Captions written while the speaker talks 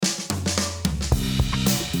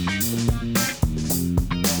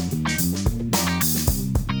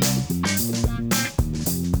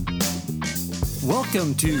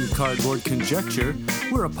Welcome to Cardboard Conjecture.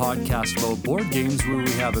 We're a podcast about board games where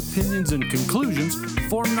we have opinions and conclusions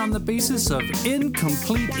formed on the basis of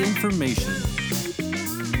incomplete information.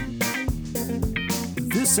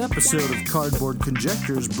 This episode of Cardboard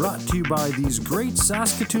Conjecture is brought to you by these great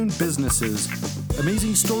Saskatoon businesses: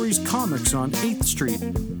 Amazing Stories Comics on 8th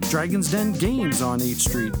Street, Dragon's Den Games on 8th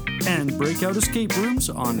Street, and Breakout Escape Rooms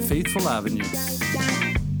on Faithful Avenue.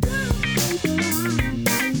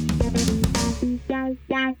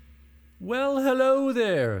 Well, hello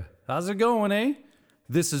there. How's it going, eh?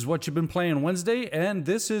 This is What You've Been Playing Wednesday, and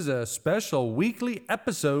this is a special weekly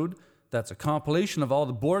episode that's a compilation of all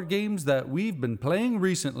the board games that we've been playing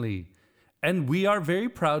recently. And we are very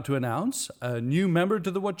proud to announce a new member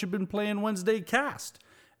to the What You've Been Playing Wednesday cast,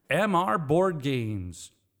 MR Board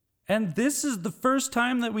Games. And this is the first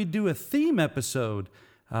time that we do a theme episode.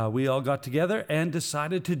 We all got together and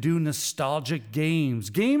decided to do nostalgic games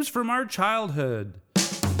from our childhood.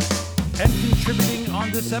 And contributing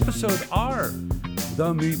on this episode are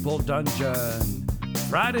The Meeple Dungeon,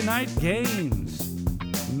 Friday Night Games,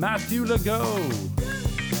 Matthew Legault,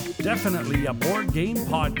 Definitely a Board Game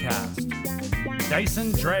Podcast, Dice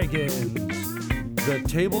and Dragons, The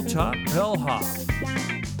Tabletop Bellhop,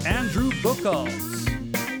 Andrew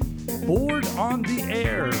Buchholz, Board on the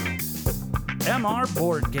Air, MR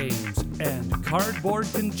Board Games, and Cardboard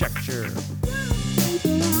Conjecture.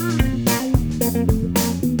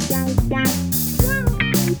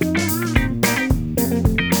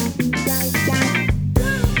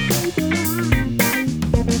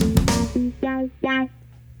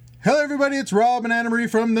 Hello everybody, it's Rob and Anna-Marie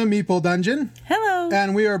from the Meeple Dungeon. Hello.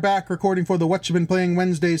 And we are back recording for the What You've Been Playing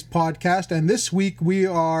Wednesdays podcast, and this week we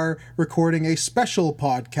are recording a special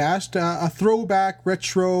podcast, a throwback,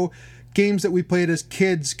 retro games that we played as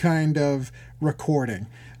kids kind of recording.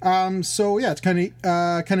 So yeah, it's kind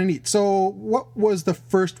of neat. So what was the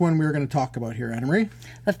first one we were going to talk about here, Anna-Marie?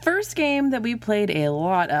 The first game that we played a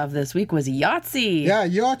lot of this week was Yahtzee. Yeah,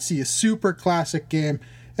 Yahtzee, a super classic game.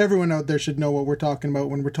 Everyone out there should know what we're talking about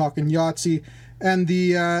when we're talking Yahtzee. And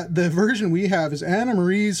the version we have is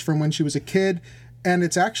Anna-Marie's from when she was a kid, and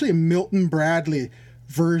it's actually a Milton Bradley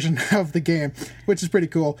version of the game, which is pretty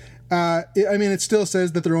cool. It still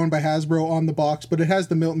says that they're owned by Hasbro on the box, but it has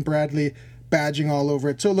the Milton Bradley badging all over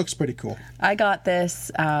it, so it looks pretty cool. I got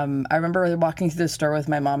this. I remember walking through the store with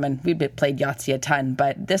my mom, and we played Yahtzee a ton,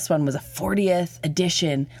 but this one was a 40th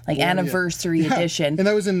edition, anniversary edition. And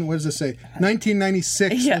that was in, what does it say?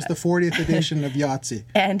 1996 was the 40th edition of Yahtzee.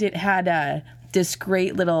 And it had this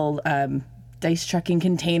great little dice chucking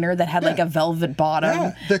container that had a velvet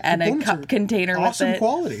bottom and a cup container with it. Awesome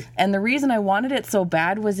quality. And the reason I wanted it so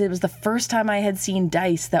bad was it was the first time I had seen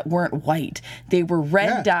dice that weren't white. They were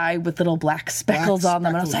red dye with little black speckles on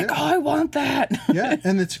them. And I was like, oh, I want that. Yeah,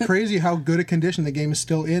 and it's crazy how good a condition the game is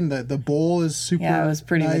still in. The bowl is super nice. Yeah, it was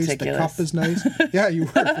pretty meticulous. The cup is nice. Yeah, you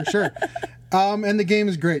were, for sure. And the game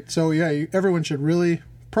is great. So yeah, everyone should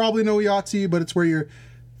probably know Yahtzee, but it's where you're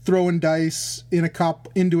throwing dice in a cup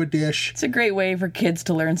into a dish. It's a great way for kids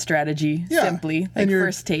to learn strategy, simply,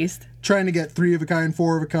 first taste. Trying to get 3 of a kind,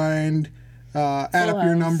 4 of a kind, add up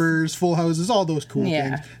your numbers, full houses, all those cool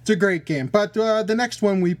things. It's a great game. But the next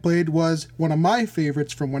one we played was one of my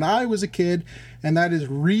favorites from when I was a kid, and that is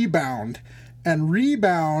Rebound. And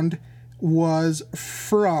Rebound was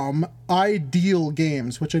from Ideal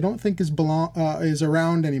Games, which I don't think is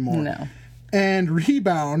around anymore. No. And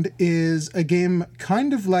Rebound is a game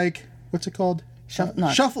kind of like, what's it called?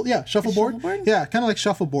 Shuffleboard. Shuffleboard? Yeah, kind of like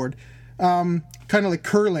shuffleboard. Kind of like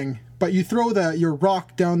curling, but you throw your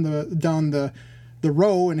rock down the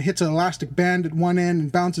row, and it hits an elastic band at one end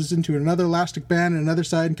and bounces into another elastic band on another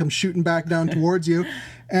side and comes shooting back down towards you.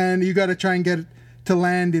 And you got to try and get it to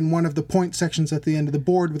land in one of the point sections at the end of the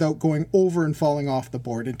board without going over and falling off the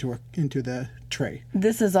board into the tray.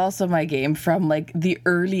 This is also my game from the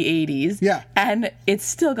early 80s. Yeah. And it's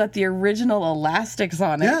still got the original elastics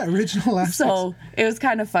on it. Yeah, original elastics. So it was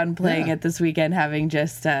kind of fun playing it this weekend, having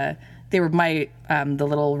just the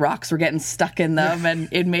little rocks were getting stuck in them, and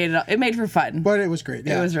it made for fun. But it was great.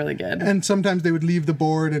 Yeah. It was really good. And sometimes they would leave the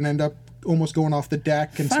board and end up almost going off the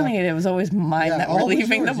deck and Funny, stuff. It was always mine that were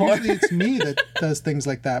leaving the board. Usually it's me that does things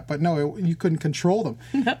like that, but no, you couldn't control them.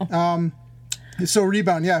 No. So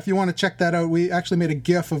Rebound, if you want to check that out, we actually made a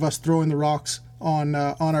GIF of us throwing the rocks on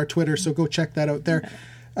our Twitter, so go check that out there.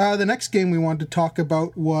 The next game we wanted to talk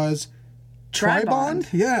about was Tribond.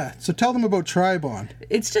 Yeah, so tell them about Tribond.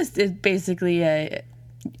 It's basically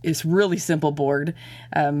it's really simple board.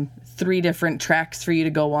 3 different tracks for you to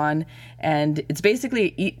go on, and it's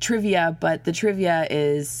basically trivia, but the trivia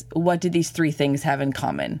is, what do these 3 things have in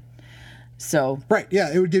common? So right,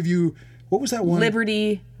 yeah, it would give you What was that one?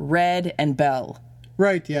 Liberty, Red, and Bell.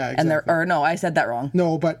 Right, yeah, exactly. And no, I said that wrong.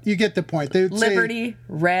 No, but you get the point. They would Liberty,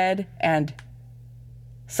 Red, and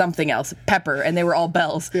something else. Pepper, and they were all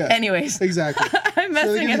bells. Yeah, anyways. Exactly. I'm so they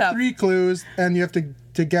messing give it you up. 3 clues, and you have to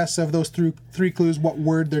guess of those three clues what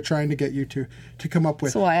word they're trying to get you to come up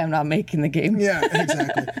with. That's why I'm not making the game. Yeah,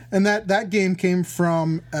 exactly. And that game came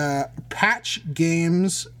from Patch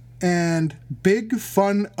Games and Big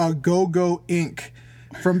Fun A Go-Go Inc.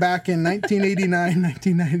 from back in 1989,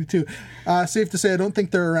 1992. Safe to say, I don't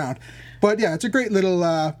think they're around. But yeah, it's a great little,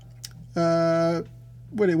 what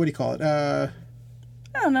do you call it? I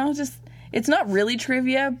don't know, it's not really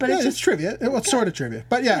trivia, but Yeah, it's it's just trivia. Well, it's sort of trivia.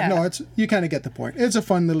 But yeah, no, you kind of get the point. It's a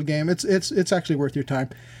fun little game. It's actually worth your time.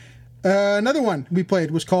 Another one we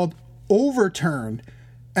played was called Overturn.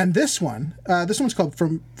 And this one's called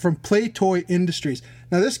From Play Toy Industries.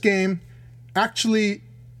 Now, this game actually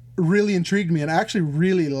really intrigued me, and I actually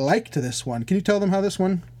really liked this one. Can you tell them how this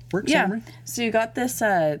one works? yeah. Emery? So you got this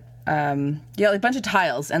like a bunch of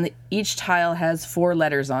tiles, and each tile has 4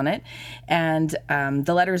 letters on it, and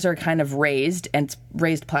the letters are kind of raised, and it's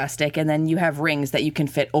raised plastic, and then you have rings that you can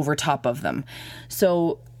fit over top of them.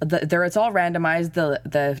 So it's all randomized.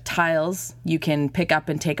 The tiles you can pick up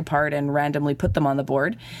and take apart and randomly put them on the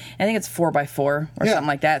board. I think it's 4x4 or something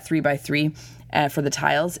like that, 3x3. For the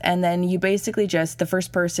tiles, and then you basically the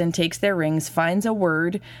first person takes their rings, finds a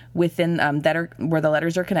word within where the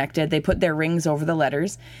letters are connected. They put their rings over the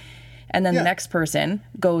letters, and then the next person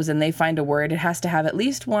goes and they find a word. It has to have at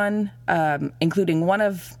least one, including one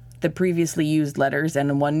of the previously used letters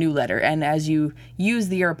and one new letter. And as you use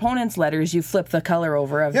your opponent's letters, you flip the color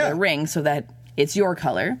over of the ring so that it's your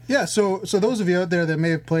color. Yeah. So those of you out there that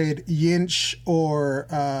may have played Yinch or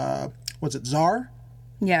was it Czar?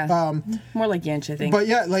 Yeah, more like Yinch, I think. But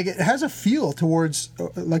yeah, like it has a feel towards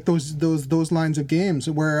like those lines of games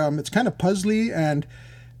where it's kind of puzzly and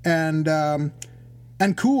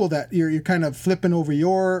cool that you're kind of flipping over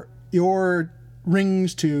your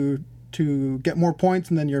rings to get more points,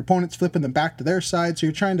 and then your opponent's flipping them back to their side. So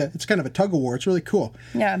it's kind of a tug of war. It's really cool.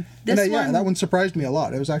 Yeah, that one surprised me a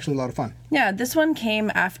lot. It was actually a lot of fun. Yeah, this one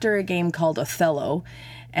came after a game called Othello.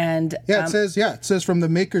 And it says from the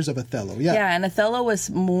makers of Othello. Yeah, and Othello was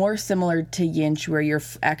more similar to Yinch, where you're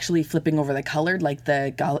actually flipping over the colored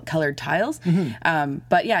tiles. Mm-hmm.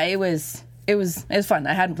 But yeah, it was fun.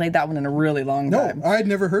 I hadn't played that one in a really long time. No, I had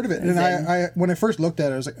never heard of it. And I when I first looked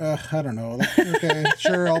at it, I was like, I don't know. Okay,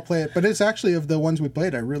 sure, I'll play it. But it's actually, of the ones we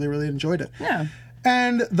played, I really, really enjoyed it. Yeah.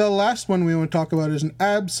 And the last one we want to talk about is an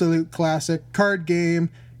absolute classic card game,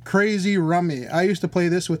 Crazy Rummy. I used to play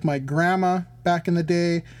this with my grandma back in the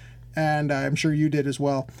day, and I'm sure you did as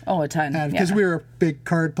well. Oh, a ton. And because we were a big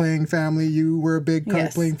card-playing family, you were a big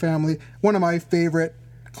card-playing family. One of my favorite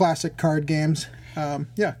classic card games. Go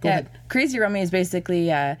ahead. Crazy Rummy is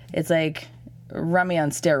basically, it's like Rummy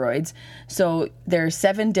on steroids. So there's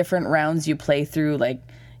 7 different rounds you play through. Like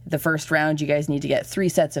the first round, you guys need to get 3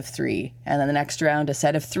 sets of 3. And then the next round, a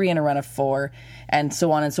set of 3 and a run of 4. And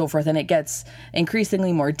so on and so forth. And it gets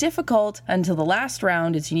increasingly more difficult until the last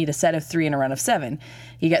round is you need a set of 3 and a run of 7.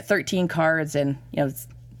 You get 13 cards, and,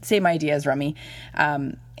 same idea as Rummy.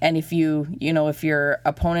 And if if your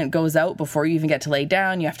opponent goes out before you even get to lay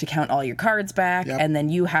down, you have to count all your cards back, and then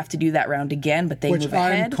you have to do that round again, but they move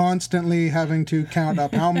ahead. I'm constantly having to count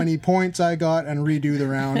up how many points I got and redo the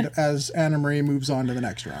round as Anna Marie moves on to the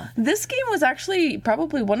next round. This game was actually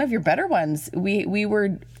probably one of your better ones. We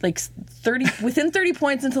were like 30 within 30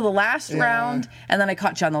 points until the last round, and then I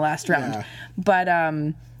caught you on the last round. Yeah.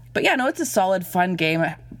 But yeah, no, it's a solid, fun game.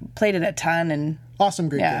 I played it a ton, and awesome,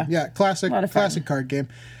 great game. Yeah, classic card game.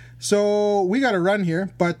 So we got to run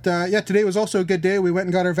here, but today was also a good day. We went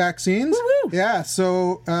and got our vaccines. Woo-hoo. Yeah,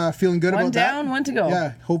 so feeling good about that. One down, one to go.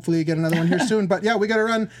 Yeah, hopefully you get another one here soon. But yeah, we got to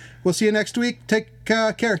run. We'll see you next week. Take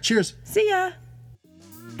care. Cheers. See ya.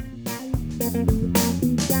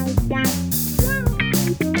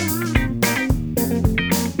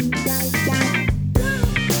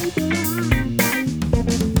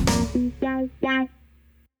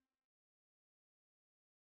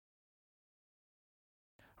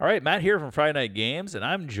 All right, Matt here from Friday Night Games, and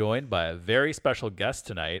I'm joined by a very special guest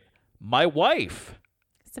tonight, my wife.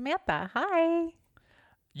 Samantha, hi.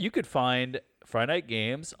 You could find Friday Night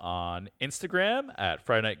Games on Instagram at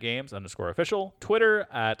FridayNightGames_official, Twitter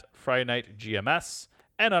at FridayNightGMS,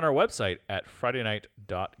 and on our website at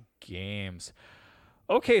FridayNight.Games.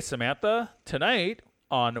 Okay, Samantha, tonight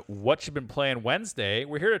on What You've Been Playing Wednesday,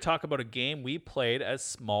 we're here to talk about a game we played as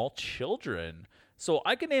small children. So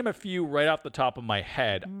I can name a few right off the top of my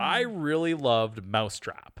head. I really loved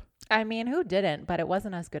Mousetrap. I mean, who didn't? But it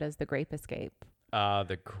wasn't as good as The Grape Escape.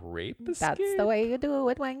 The Grape Escape? That's the way you do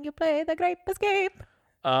it when you play the Grape Escape.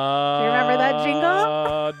 Do you remember that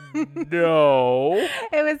jingle? No.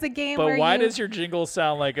 It was a game But where why does your jingle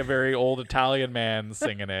sound like a very old Italian man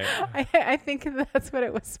singing it? I think that's what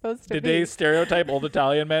it was supposed to Did be. they stereotype old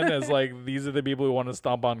Italian men as like, these are the people who want to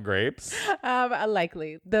stomp on grapes?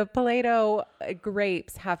 Likely. The Play-Doh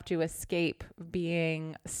grapes have to escape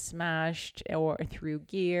being smashed or through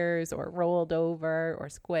gears or rolled over or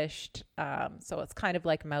squished. So it's kind of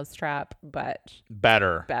like Mousetrap, but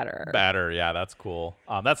Better. better. Yeah, that's cool.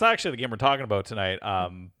 That's actually the game we're talking about tonight.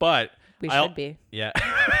 But We should be. Yeah.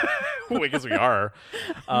 Because we are.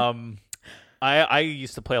 I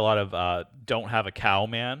used to play a lot of Don't Have a Cow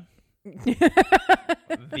Man.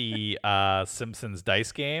 The Simpsons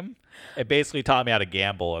dice game. It basically taught me how to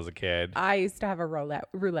gamble as a kid. I used to have a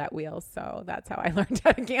roulette wheel, so that's how I learned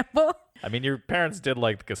how to gamble. I mean, your parents did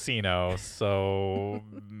like the casino, so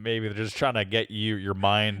maybe they're just trying to get your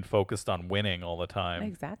mind focused on winning all the time.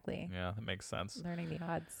 Exactly. Yeah, that makes sense. Learning the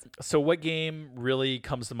odds. So what game really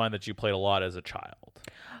comes to mind that you played a lot as a child?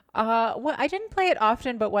 Well, I didn't play it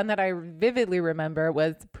often, but one that I vividly remember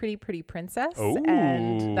was Pretty Pretty Princess. Ooh.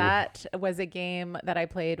 And that was a game that I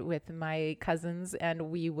played with my cousins,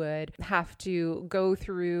 and we would have to go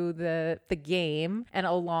through the game, and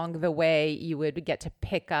along the way you would get to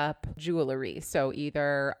pick up jewelry. So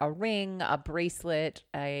either a ring, a bracelet,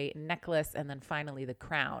 a necklace, and then finally the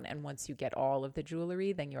crown. And once you get all of the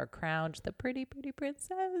jewelry, then you're crowned the Pretty Pretty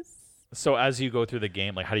Princess. So as you go through the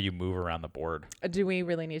game, like how do you move around the board? Do we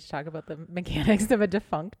really need to talk about the mechanics of a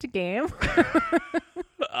defunct game?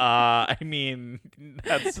 I mean,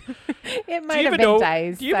 that's. It might have been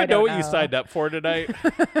dice. Do you even know what you signed up for tonight?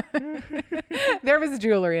 There was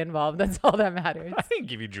jewelry involved. That's all that matters. I didn't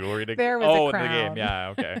give you jewelry to. There was a in the crown. game. Yeah,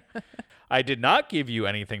 okay. I did not give you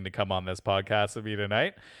anything to come on this podcast with me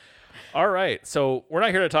tonight. All right, so we're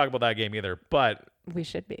not here to talk about that game either, but We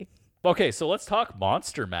should be. okay, so let's talk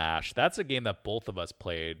Monster Mash. That's a game that both of us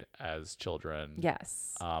played as children. Yes.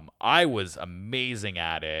 I was amazing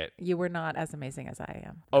at it. You were not as amazing as I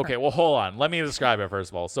am. Okay, well, hold on. Let me describe it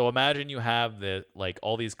first of all. So imagine you have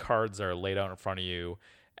all these cards are laid out in front of you,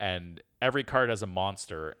 and every card has a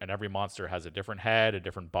monster, and every monster has a different head, a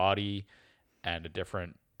different body, and a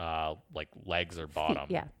different legs or bottom.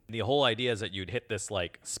 Yeah. The whole idea is that you'd hit this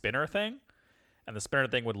spinner thing, and the spinner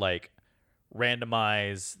thing would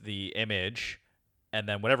randomize the image, and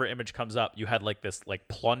then whatever image comes up, you had this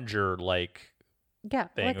plunger Yeah.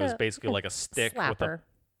 thing. It was basically like a stick with slapper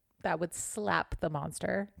that would slap the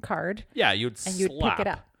monster card, yeah, you'd and you'd slap. pick it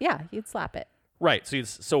up. Yeah, you'd slap it. Right.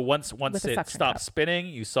 So once With a it suction stopped cup. spinning,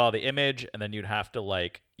 you saw the image, and then you'd have to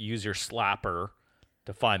use your slapper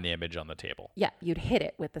to find the image on the table. Yeah, you'd hit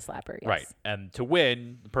it with the slapper. Yes. Right. And to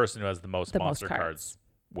win, the person who has the most The most monster cards cards.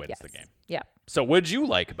 wins Yes. the game. Yeah. So what did you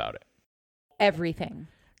like about it? Everything.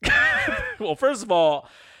 Well, first of all,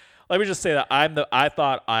 let me just say that I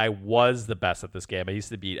thought I was the best at this game. I used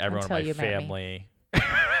to beat everyone Until in my you met me. family.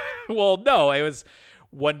 Well, no, it was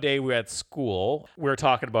one day we were at school. We were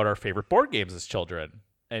talking about our favorite board games as children.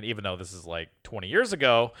 And even though this is 20 years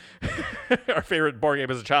ago, our favorite board game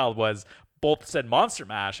as a child was both said Monster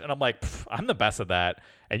Mash. And I'm like, I'm the best at that.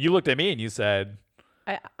 And you looked at me and you said,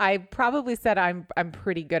 I probably said I'm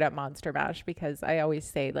pretty good at Monster Mash because I always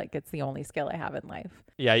say it's the only skill I have in life.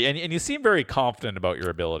 yeah. And you seem very confident about your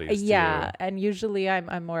abilities. Yeah, too. and usually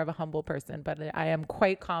I'm more of a humble person, but I am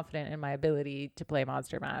quite confident in my ability to play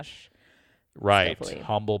Monster Mash. Right. skillfully.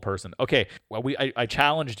 Humble person. Okay. Well, I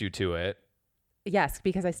challenged you to it. Yes,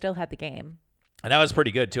 because I still had the game. And that was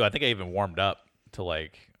pretty good too. I think I even warmed up to I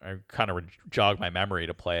kind of jogged my memory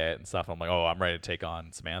to play it and stuff. I'm like, oh, I'm ready to take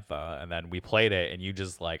on Samantha. And then we played it, and you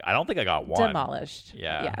just I don't think I got one. Demolished.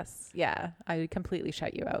 Yeah. Yes. Yeah. I completely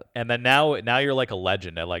shut you out. And then now you're like a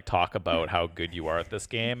legend. I talk about how good you are at this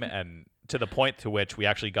game, and to the point to which we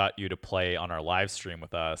actually got you to play on our live stream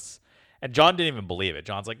with us. And John didn't even believe it.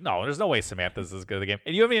 John's like, no, there's no way Samantha's as good at the game.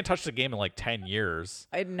 And you haven't even touched the game in 10 years.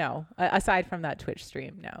 No. Aside from that Twitch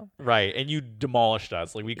stream, no. Right. And you demolished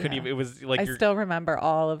us. We couldn't Yeah. even, it was I still remember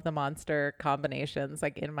all of the monster combinations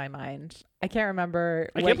in my mind. I can't remember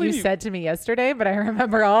I can't what you believe you- said to me yesterday, but I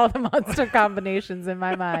remember all the monster combinations in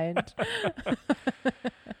my mind.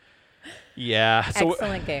 yeah. So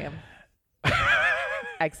Excellent game.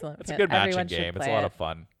 Excellent. it's a good matching Everyone should game. It's a play lot it. of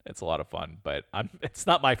fun. It's a lot of fun, but it's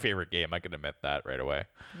not my favorite game. I can admit that right away.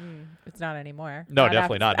 It's not anymore. No,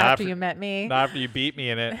 definitely not. Not After after- you met me. Not after you beat me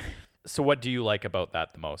in it. So what do you like about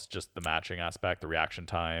that the most? Just the matching aspect, the reaction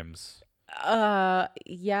times?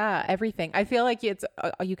 Yeah, everything. I feel like it's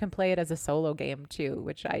you can play it as a solo game too,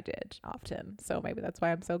 which I did often. So maybe that's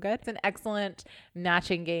why I'm so good. It's an excellent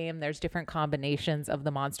matching game. There's different combinations of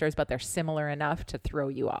the monsters, but they're similar enough to throw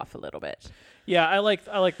you off a little bit. Yeah, I like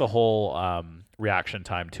the whole reaction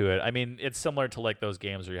time to it. I mean, it's similar to like those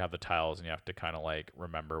games where you have the tiles and you have to kind of like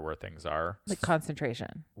remember where things are. Like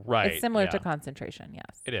concentration. Right. It's similar yeah. to concentration,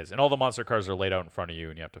 yes. It is. And all the monster cards are laid out in front of you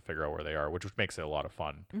and you have to figure out where they are, which makes it a lot of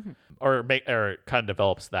fun. Or it kind of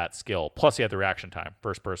develops that skill. Plus you have the reaction time.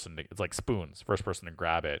 First person it's like spoons. First person to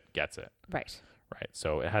grab it gets it. Right. Right.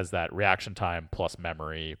 So it has that reaction time plus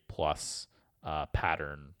memory plus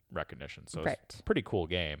pattern recognition. So it's a pretty cool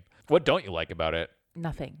game. What don't you like about it?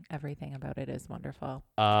 Nothing. Everything about it is wonderful.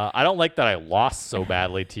 I don't like that I lost so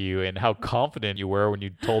badly to you and how confident you were when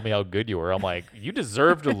you told me how good you were. I'm like, you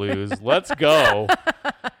deserve to lose. Let's go.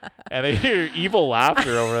 And I hear evil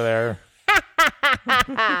laughter over there.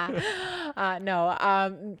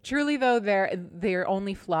 No. Truly though, their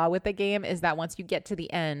only flaw with the game is that once you get to the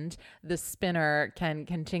end, the spinner can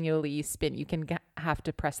continually spin. You can have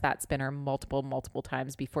to press that spinner multiple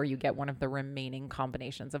times before you get one of the remaining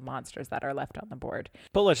combinations of monsters that are left on the board.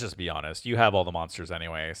 But let's just be honest. You have all the monsters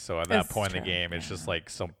anyway. So at that It's point in true, the game, it's just like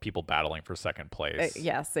some people battling for second place.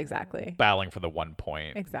 Yes, exactly. Battling for the 1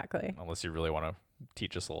 point. Exactly. Unless you really want to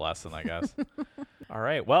teach us a lesson, I guess. All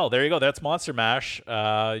right. Well, there you go. That's Monster Mash.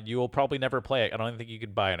 You will probably never play it. I don't think you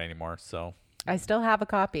could buy it anymore. So I still have a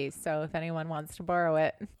copy, so if anyone wants to borrow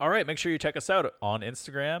it. all right. Make sure you check us out on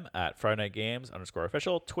Instagram at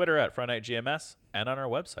FridayNightGames_official, Twitter at FridayNightGMS, and on our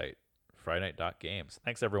website, FridayNight.games.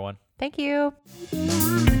 Thanks, everyone. Thank you.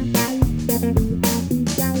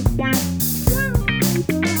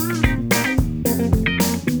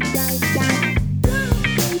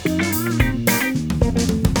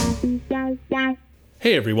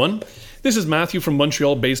 Hey everyone, this is Matthew from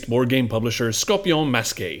Montreal-based board game publisher Scorpion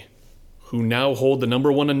Masqué, who now hold the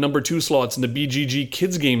number 1 and number 2 slots in the BGG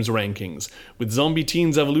Kids Games rankings, with Zombie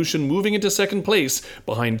Teens Evolution moving into second place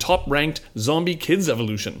behind top-ranked Zombie Kids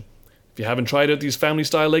Evolution. If you haven't tried out these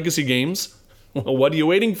family-style legacy games, well, what are you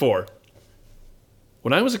waiting for?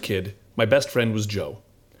 When I was a kid, my best friend was Joe.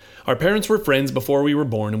 Our parents were friends before we were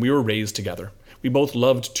born and we were raised together. We both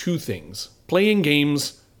loved 2 things, playing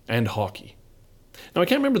games and hockey. Now, I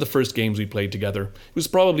can't remember the first games we played together. It was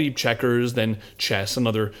probably checkers, then chess and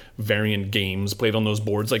other variant games played on those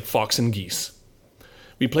boards like Fox and Geese.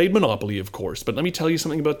 We played Monopoly, of course, but let me tell you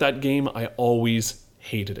something about that game. I always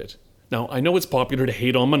hated it. Now, I know it's popular to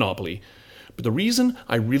hate on Monopoly, but the reason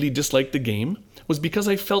I really disliked the game was because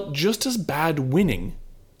I felt just as bad winning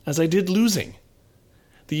as I did losing.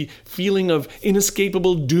 The feeling of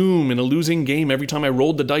inescapable doom in a losing game every time I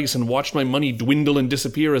rolled the dice and watched my money dwindle and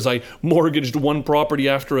disappear as I mortgaged one property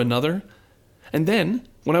after another. And then,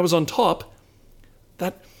 when I was on top,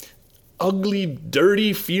 that ugly,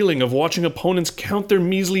 dirty feeling of watching opponents count their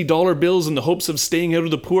measly dollar bills in the hopes of staying out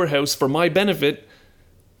of the poorhouse for my benefit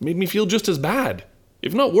made me feel just as bad,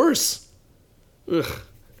 if not worse. Ugh,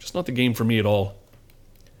 just not the game for me at all.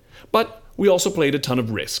 But we also played a ton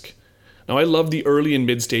of Risk. Now, I loved the early and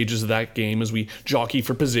mid stages of that game as we jockey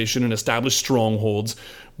for position and establish strongholds.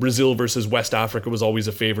 Brazil versus West Africa was always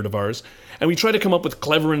a favorite of ours. And we try to come up with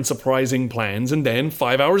clever and surprising plans, and then,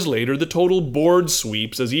 5 hours later, the total board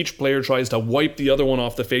sweeps as each player tries to wipe the other one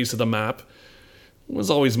off the face of the map was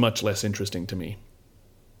always much less interesting to me.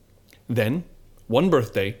 Then, one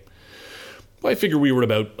birthday, I figure we were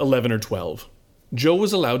about 11 or 12, Joe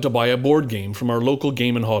was allowed to buy a board game from our local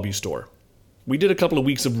game and hobby store. We did a couple of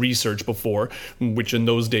weeks of research before, which in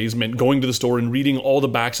those days meant going to the store and reading all the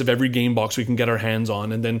backs of every game box we can get our hands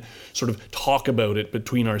on and then sort of talk about it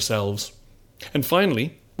between ourselves. And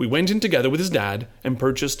finally, we went in together with his dad and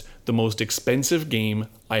purchased the most expensive game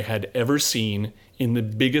I had ever seen in the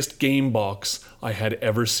biggest game box I had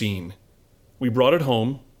ever seen. We brought it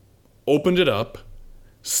home, opened it up,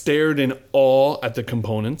 stared in awe at the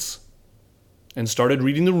components, and started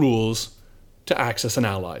reading the rules to Axis and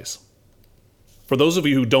Allies. For those of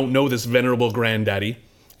you who don't know this venerable granddaddy,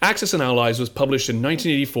 Axis and Allies was published in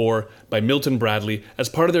 1984 by Milton Bradley as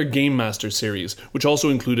part of their Game Master series, which also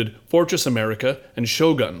included Fortress America and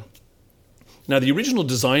Shogun. Now, the original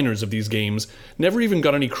designers of these games never even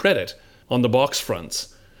got any credit on the box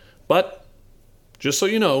fronts. But, just so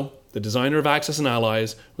you know, the designer of Axis and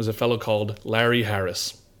Allies was a fellow called Larry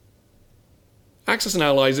Harris. Axis and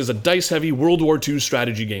Allies is a dice-heavy World War II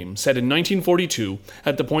strategy game set in 1942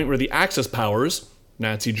 at the point where the Axis powers,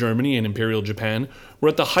 Nazi Germany and Imperial Japan, were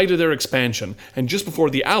at the height of their expansion, and just before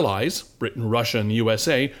the Allies, Britain, Russia, and the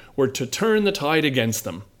USA, were to turn the tide against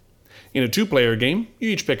them. In a 2-player game, you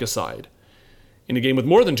each pick a side. In a game with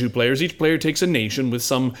more than 2 players, each player takes a nation, with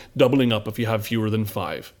some doubling up if you have fewer than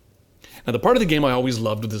 5. Now, the part of the game I always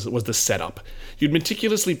loved was the setup. You'd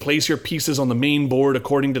meticulously place your pieces on the main board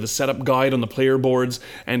according to the setup guide on the player boards,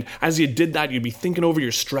 and as you did that, you'd be thinking over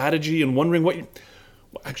your strategy and wondering what...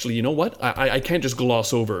 Actually, you know what? I can't just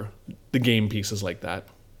gloss over the game pieces like that.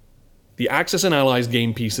 The Axis and Allies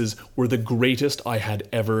game pieces were the greatest I had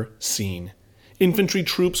ever seen. Infantry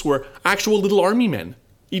troops were actual little army men.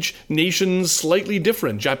 Each nation's slightly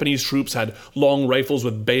different. Japanese troops had long rifles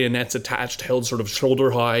with bayonets attached, held sort of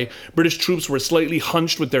shoulder high. British troops were slightly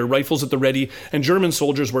hunched with their rifles at the ready, and German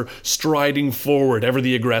soldiers were striding forward, ever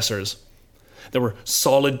the aggressors. There were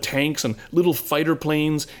solid tanks and little fighter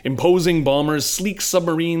planes, imposing bombers, sleek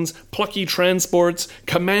submarines, plucky transports,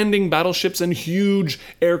 commanding battleships, and huge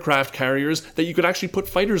aircraft carriers that you could actually put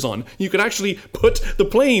fighters on. You could actually put the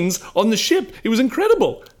planes on the ship. It was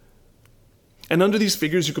incredible. And under these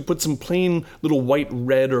figures, you could put some plain little white,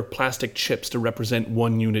 red, or plastic chips to represent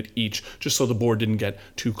one unit each, just so the board didn't get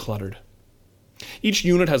too cluttered. Each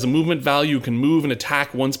unit has a movement value, can move and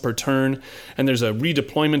attack once per turn, and there's a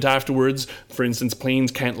redeployment afterwards. For instance, planes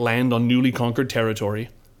can't land on newly conquered territory.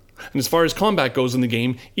 And as far as combat goes in the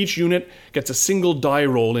game, each unit gets a single die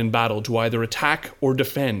roll in battle to either attack or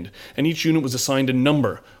defend, and each unit was assigned a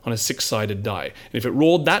number on a 6-sided die. And if it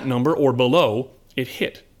rolled that number or below, it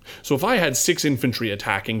hit. So if I had 6 infantry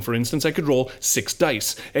attacking, for instance, I could roll 6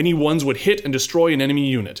 dice. Any ones would hit and destroy an enemy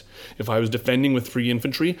unit. If I was defending with 3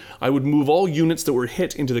 infantry, I would move all units that were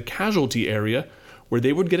hit into the casualty area, where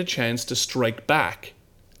they would get a chance to strike back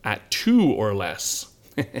at 2 or less.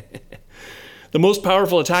 The most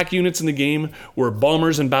powerful attack units in the game were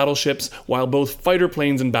bombers and battleships, while both fighter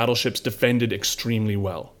planes and battleships defended extremely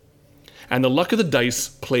well. And the luck of the dice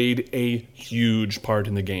played a huge part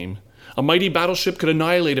in the game. A mighty battleship could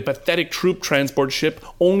annihilate a pathetic troop transport ship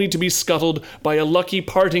only to be scuttled by a lucky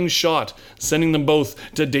parting shot, sending them both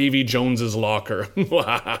to Davy Jones's locker.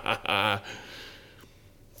 The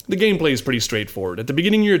gameplay is pretty straightforward. At the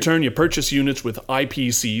beginning of your turn, you purchase units with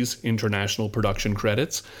IPCs, International Production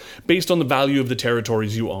Credits, based on the value of the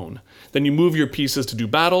territories you own. Then you move your pieces to do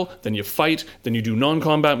battle, then you fight, then you do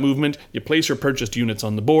non-combat movement, you place your purchased units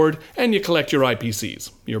on the board, and you collect your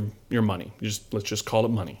IPCs, your money. Let's just call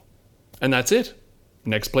it money. And that's it.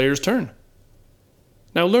 Next player's turn.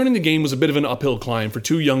 Now, learning the game was a bit of an uphill climb for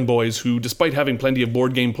 2 young boys who, despite having plenty of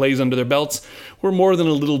board game plays under their belts, were more than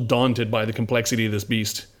a little daunted by the complexity of this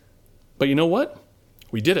beast. But you know what?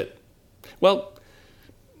 We did it. Well,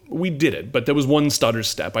 we did it, but there was one stutter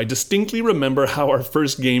step. I distinctly remember how our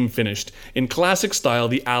first game finished. In classic style,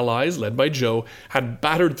 the Allies, led by Joe, had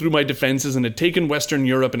battered through my defenses and had taken Western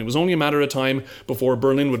Europe, and it was only a matter of time before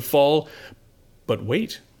Berlin would fall. But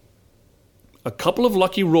wait. A couple of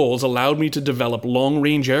lucky rolls allowed me to develop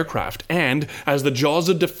long-range aircraft, and as the jaws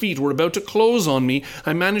of defeat were about to close on me,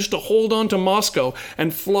 I managed to hold on to Moscow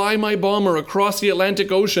and fly my bomber across the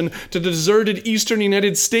Atlantic Ocean to the deserted eastern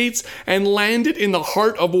United States and land it in the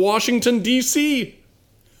heart of Washington, D.C.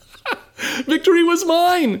 Victory was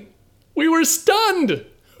mine! We were stunned!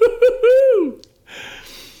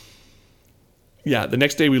 Yeah, the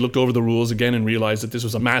next day we looked over the rules again and realized that this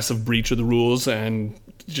was a massive breach of the rules, and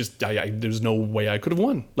there's no way I could have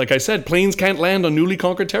won. Like I said, planes can't land on newly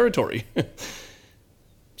conquered territory.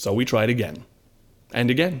 So we tried again. And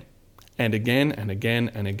again. And again, and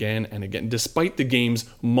again, and again, and again. Despite the game's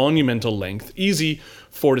monumental length, easy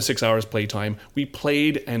 4 to 6 hours playtime, we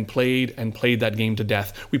played and played and played that game to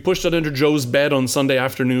death. We pushed it under Joe's bed on Sunday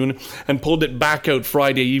afternoon and pulled it back out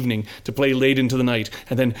Friday evening to play late into the night,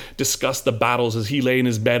 and then discussed the battles as he lay in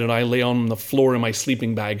his bed and I lay on the floor in my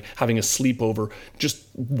sleeping bag, having a sleepover, just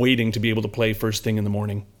waiting to be able to play first thing in the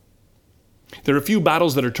morning. There are a few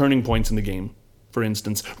battles that are turning points in the game. For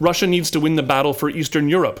instance, Russia needs to win the battle for Eastern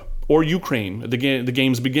Europe, or Ukraine, at the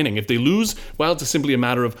game's beginning. If they lose, well, it's simply a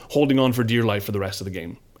matter of holding on for dear life for the rest of the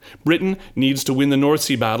game. Britain needs to win the North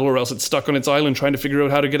Sea battle, or else it's stuck on its island trying to figure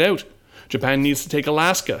out how to get out. Japan needs to take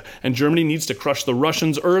Alaska, and Germany needs to crush the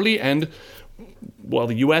Russians early, and, well,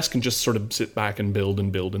 the US can just sort of sit back and build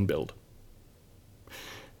and build and build.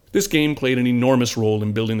 This game played an enormous role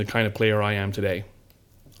in building the kind of player I am today.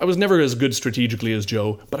 I was never as good strategically as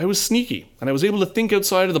Joe, but I was sneaky, and I was able to think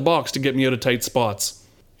outside of the box to get me out of tight spots.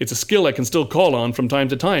 It's a skill I can still call on from time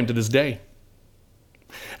to this day.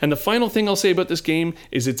 And the final thing I'll say about this game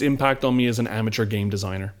is its impact on me as an amateur game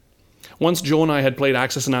designer. Once Joe and I had played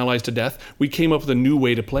Axis and Allies to death, we came up with a new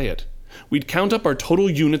way to play it. We'd count up our total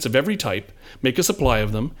units of every type, make a supply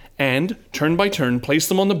of them, and, turn by turn, place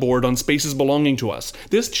them on the board on spaces belonging to us.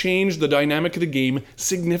 This changed the dynamic of the game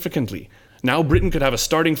significantly. Now Britain could have a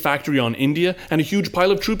starting factory on India and a huge pile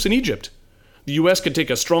of troops in Egypt. The US could take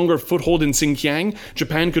a stronger foothold in Xinjiang,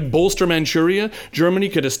 Japan could bolster Manchuria, Germany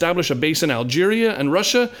could establish a base in Algeria, and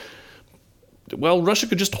Russia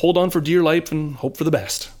could just hold on for dear life and hope for the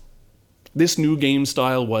best. This new game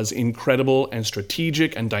style was incredible and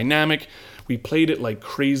strategic and dynamic. We played it like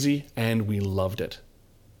crazy and we loved it.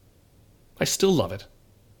 I still love it.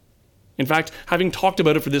 In fact, having talked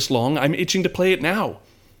about it for this long, I'm itching to play it now.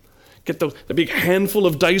 Get the big handful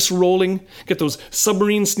of dice rolling, get those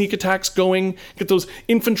submarine sneak attacks going, get those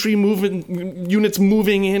infantry units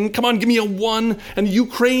moving in. Come on, give me a 1, and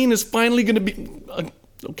Ukraine is finally going to be...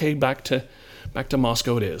 okay, back to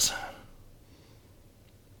Moscow it is.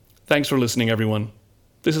 Thanks for listening, everyone.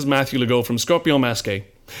 This is Matthew Legault from Scorpion Masqué.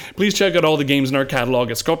 Please check out all the games in our catalog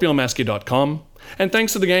at scorpionmasqué.com. And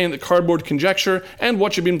thanks to the gang at the Cardboard Conjecture and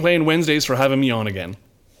What You've Been Playing Wednesdays for having me on again.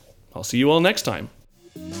 I'll see you all next time.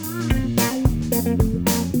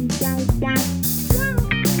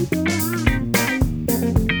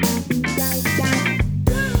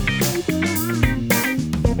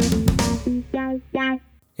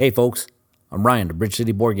 Hey folks, I'm Ryan of Bridge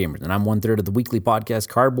City Board Gamers, and I'm one-third of the weekly podcast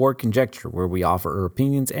Cardboard Conjecture, where we offer our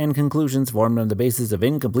opinions and conclusions formed on the basis of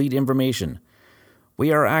incomplete information.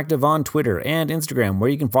 We are active on Twitter and Instagram, where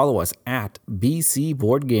you can follow us at BC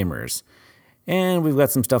Board Gamers. And we've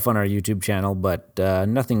got some stuff on our YouTube channel, but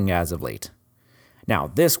nothing as of late. Now,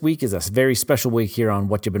 this week is a very special week here on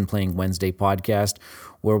What You've Been Playing Wednesday podcast,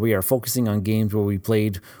 where we are focusing on games where we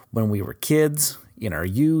played when we were kids, in our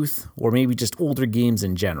youth, or maybe just older games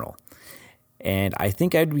in general. And I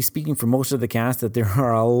think I'd be speaking for most of the cast that there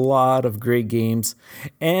are a lot of great games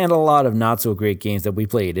and a lot of not so great games that we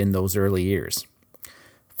played in those early years.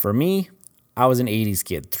 For me, I was an 80s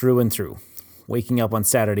kid through and through. Waking up on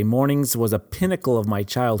Saturday mornings was a pinnacle of my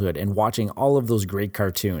childhood, and watching all of those great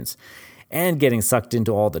cartoons and getting sucked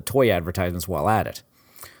into all the toy advertisements while at it.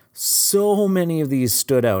 So many of these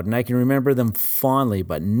stood out, and I can remember them fondly,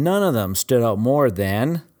 but none of them stood out more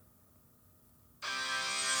than...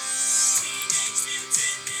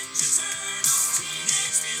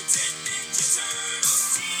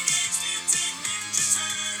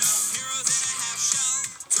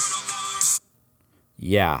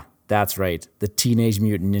 Yeah, that's right, the Teenage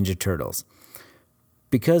Mutant Ninja Turtles.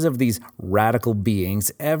 Because of these radical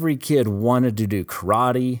beings, every kid wanted to do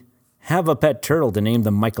karate, have a pet turtle to name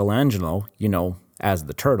them Michelangelo, as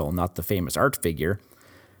the turtle, not the famous art figure,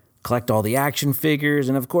 collect all the action figures,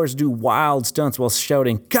 and of course do wild stunts while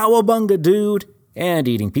shouting, "Cowabunga, dude!" and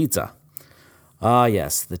eating pizza. Ah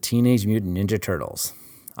yes, the Teenage Mutant Ninja Turtles.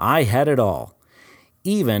 I had it all.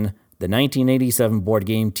 Even the 1987 board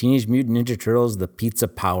game Teenage Mutant Ninja Turtles: The Pizza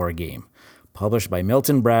Power Game, published by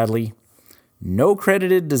Milton Bradley. No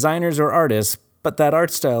credited designers or artists, but that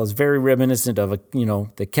art style is very reminiscent of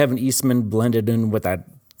the Kevin Eastman blended in with that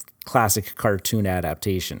classic cartoon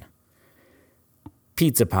adaptation.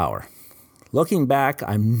 Pizza Power. Looking back,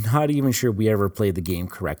 I'm not even sure we ever played the game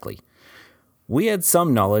correctly. We had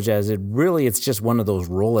some knowledge, as it's just one of those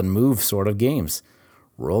roll and move sort of games.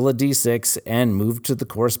 Roll a d6 and move to the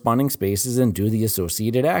corresponding spaces and do the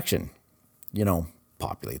associated action.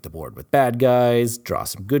 Populate the board with bad guys, draw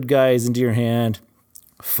some good guys into your hand,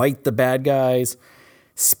 fight the bad guys,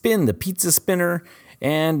 spin the pizza spinner,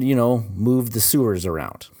 and, move the sewers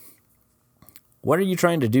around. What are you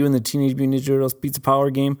trying to do in the Teenage Mutant Ninja Turtles Pizza Power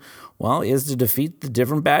game? Well, is to defeat the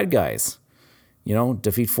different bad guys.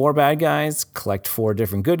 Defeat 4 bad guys, collect 4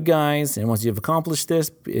 different good guys, and once you've accomplished this,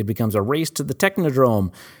 it becomes a race to the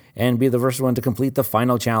Technodrome and be the first one to complete the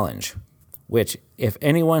final challenge. Which, if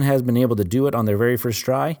anyone has been able to do it on their very first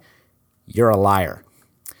try, you're a liar.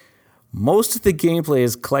 Most of the gameplay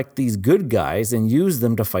is collect these good guys and use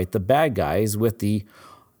them to fight the bad guys with the,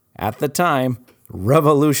 at the time,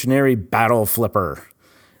 revolutionary Battle Flipper.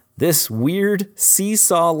 This weird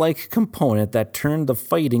seesaw-like component that turned the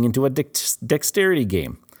fighting into a dexterity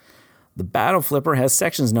game. The Battle Flipper has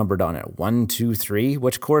sections numbered on it, 1, 2, 3,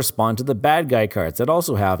 which correspond to the bad guy cards that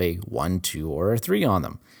also have a 1, 2, or a 3 on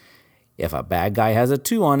them. If a bad guy has a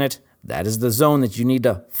 2 on it, that is the zone that you need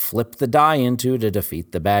to flip the die into to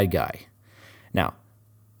defeat the bad guy. Now,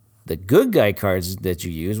 the good guy cards that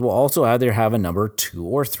you use will also either have a number 2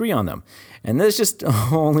 or 3 on them. And this just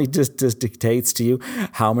only dictates to you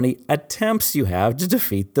how many attempts you have to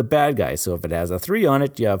defeat the bad guy. So if it has a 3 on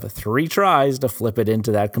it, you have 3 tries to flip it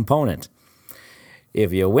into that component.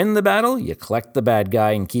 If you win the battle, you collect the bad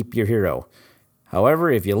guy and keep your hero.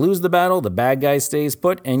 However, if you lose the battle, the bad guy stays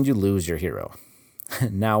put and you lose your hero.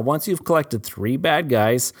 Now, once you've collected 3 bad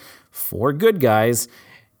guys, 4 good guys,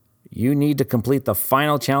 you need to complete the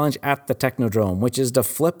final challenge at the Technodrome, which is to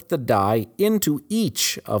flip the die into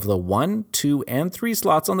each of the 1, 2, and 3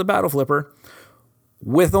 slots on the Battle Flipper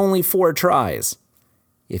with only 4 tries.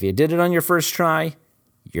 If you did it on your first try,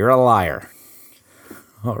 you're a liar.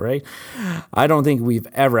 All right? I don't think we've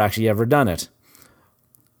ever done it.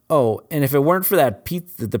 Oh, and if it weren't for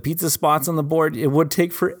the pizza spots on the board, it would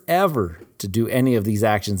take forever to do any of these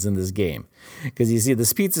actions in this game. Because you see,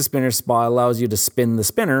 this pizza spinner spot allows you to spin the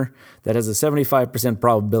spinner that has a 75%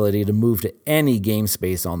 probability to move to any game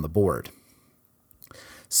space on the board.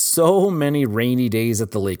 So many rainy days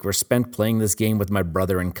at the lake were spent playing this game with my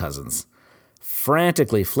brother and cousins,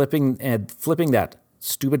 frantically flipping that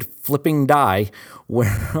stupid flipping die, where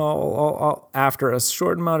after a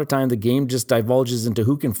short amount of time, the game just divulges into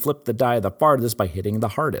who can flip the die the farthest by hitting the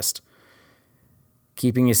hardest.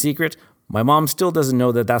 Keeping a secret, my mom still doesn't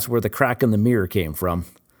know that that's where the crack in the mirror came from.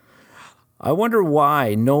 I wonder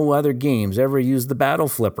why no other games ever used the Battle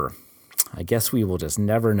Flipper. I guess we will just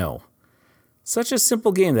never know. Such a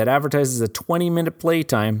simple game that advertises a 20-minute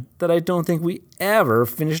playtime that I don't think we ever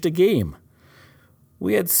finished a game.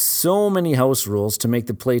 We had so many house rules to make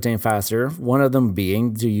the playtime faster, one of them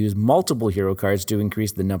being to use multiple hero cards to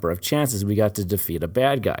increase the number of chances we got to defeat a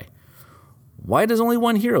bad guy. Why does only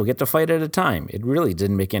one hero get to fight at a time? It really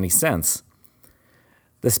didn't make any sense.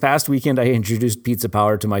 This past weekend, I introduced Pizza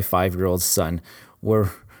Power to my 5-year-old son, where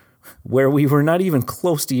we were not even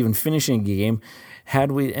close to even finishing a game,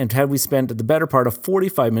 had we spent the better part of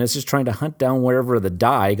 45 minutes just trying to hunt down wherever the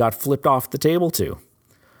die got flipped off the table to.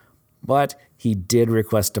 But he did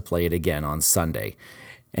request to play it again on Sunday,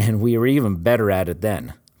 and we were even better at it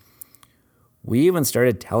then. We even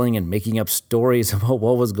started telling and making up stories about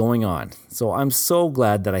what was going on, so I'm so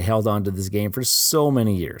glad that I held on to this game for so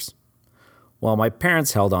many years. While my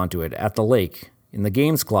parents held on to it at the lake, in the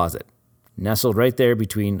games closet, nestled right there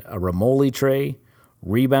between a Ramoli tray,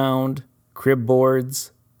 Rebound, crib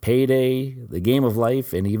boards, Payday, the Game of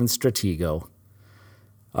Life, and even Stratego.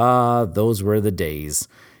 Ah, those were the days.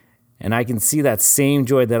 And I can see that same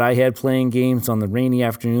joy that I had playing games on the rainy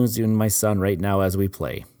afternoons in my son right now as we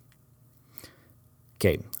play.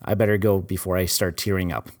 Okay, I better go before I start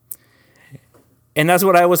tearing up. And that's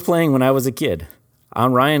what I was playing when I was a kid.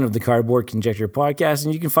 I'm Ryan of the Cardboard Conjecture Podcast,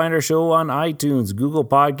 and you can find our show on iTunes, Google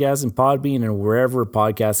Podcasts, and Podbean, and wherever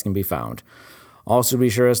podcasts can be found. Also, be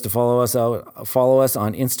sure to follow us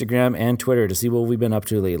on Instagram and Twitter to see what we've been up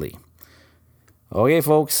to lately. Okay,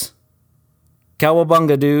 folks.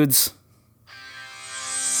 Cowabunga, dudes.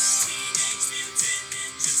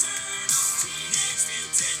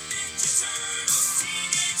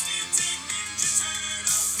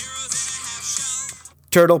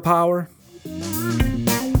 Turtle power.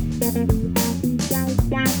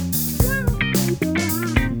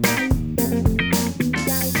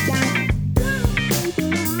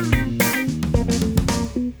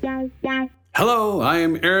 Hello, I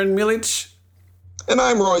am Aaron Milich. And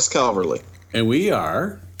I'm Royce Calverley. And we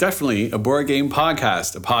are definitely a board game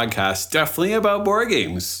podcast. A podcast definitely about board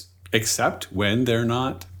games, except when they're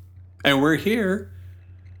not. And we're here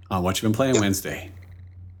on What You've Been Playing Wednesday.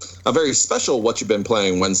 A very special What You've Been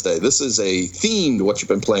Playing Wednesday. This is a themed What You've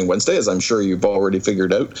Been Playing Wednesday, as I'm sure you've already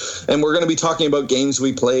figured out. And we're going to be talking about games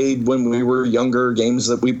we played when we were younger, games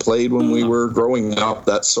that we played when we were growing up,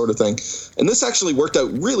 that sort of thing. And this actually worked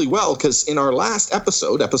out really well because in our last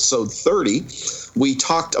episode, episode 30, we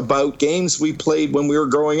talked about games we played when we were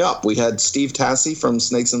growing up. We had Steve Tassi from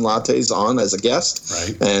Snakes and Lattes on as a guest.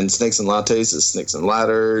 Right. And Snakes and Lattes is Snakes and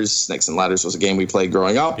Ladders. Snakes and Ladders was a game we played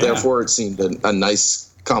growing up. Yeah. Therefore, it seemed a nice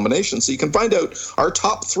combination. So you can find out our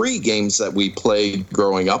top 3 games that we played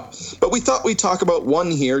growing up. But we thought we'd talk about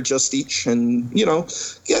one here, just each, and, you know,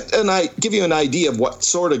 give you an idea of what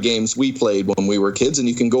sort of games we played when we were kids. And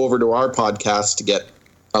you can go over to our podcast to get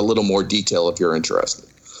a little more detail if you're interested.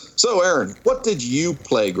 So, Aaron, what did you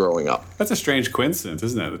play growing up? That's a strange coincidence,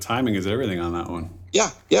 isn't it? The timing is everything on that one.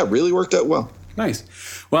 Yeah, really worked out well. Nice.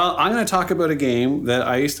 Well, I'm going to talk about a game that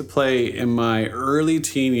I used to play in my early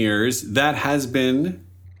teen years that has been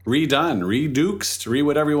redone, reduked,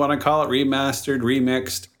 whatever you want to call it, remastered,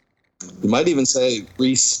 remixed. You might even say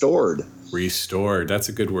restored. Restored. That's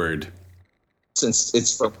a good word. Since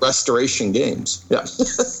it's from Restoration Games. Yeah.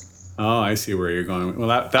 Oh, I see where you're going. Well,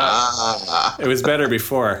 that it was better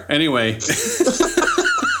before. Anyway.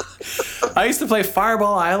 I used to play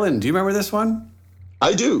Fireball Island. Do you remember this one?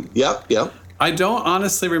 I do. Yep. I don't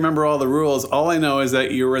honestly remember all the rules. All I know is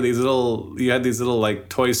that you had these little like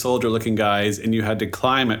toy soldier looking guys, and you had to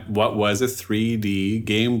climb at what was a 3D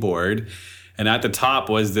game board. And at the top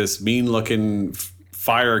was this mean looking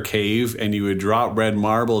fire cave, and you would drop red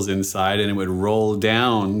marbles inside, and it would roll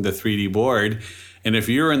down the 3D board. And if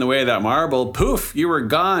you were in the way of that marble, poof, you were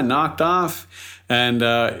gone, knocked off. And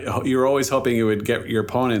you were always hoping it would get your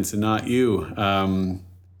opponents and not you.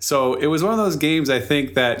 So it was one of those games, I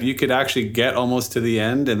think, that you could actually get almost to the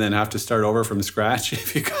end and then have to start over from scratch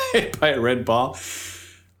if you got hit by a red ball.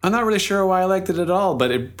 I'm not really sure why I liked it at all, but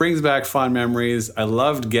it brings back fond memories. I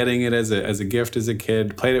loved getting it as a gift as a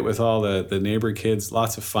kid. Played it with all the neighbor kids.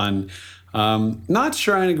 Lots of fun. Not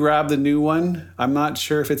trying to grab the new one. I'm not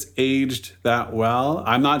sure if it's aged that well.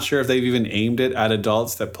 I'm not sure if they've even aimed it at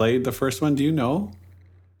adults that played the first one. Do you know?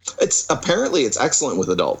 It's excellent with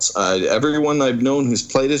adults. Everyone I've known who's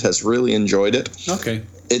played it has really enjoyed it. Okay.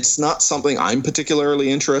 It's not something I'm particularly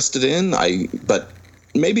interested in. But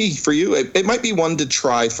maybe for you, it might be one to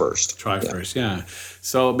try first. First, yeah.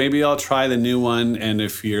 So maybe I'll try the new one. And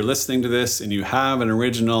if you're listening to this and you have an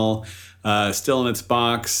original still in its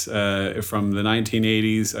box from the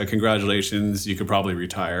 1980s, congratulations. You could probably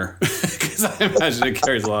retire because I imagine it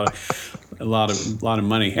carries a lot of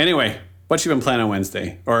money. Anyway, what you been playing on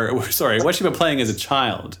Wednesday? Or sorry, what you been playing as a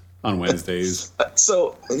child on Wednesdays?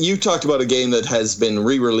 So you talked about a game that has been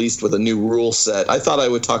re-released with a new rule set. I thought I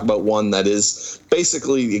would talk about one that is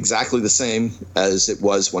basically exactly the same as it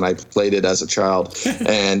was when I played it as a child,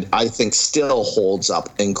 and I think still holds up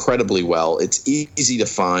incredibly well. It's easy to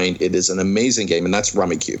find. It is an amazing game, and that's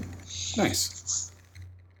Rummikub. Nice.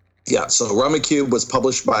 Yeah, so Rummikub was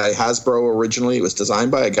published by Hasbro originally. It was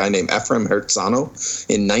designed by a guy named Ephraim Herzano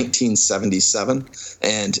in 1977,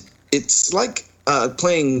 and it's like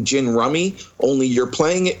playing gin rummy, only you're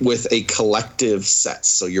playing it with a collective set.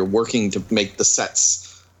 So you're working to make the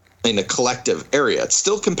sets in a collective area. It's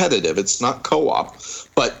still competitive. It's not co-op,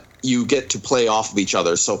 but you get to play off of each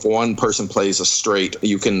other. So if one person plays a straight,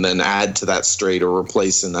 you can then add to that straight or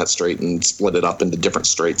replace in that straight and split it up into different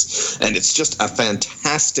straights. And it's just a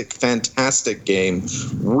fantastic, fantastic game.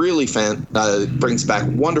 Really brings back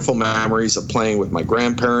wonderful memories of playing with my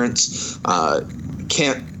grandparents.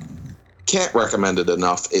 Can't recommend it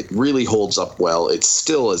enough. It really holds up well. It's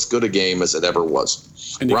still as good a game as it ever was.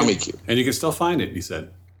 Rummikub. And you can still find it, you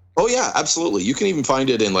said. Oh, yeah, absolutely. You can even find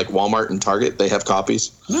it in like Walmart and Target. They have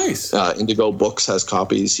copies. Nice. Indigo Books has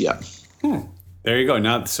copies. Yeah. There you go.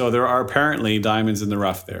 Now, so there are apparently diamonds in the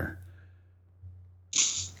rough there.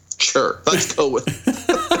 Sure. Let's go with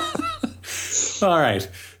it. All right.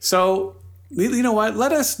 So, you know what?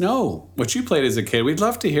 Let us know what you played as a kid. We'd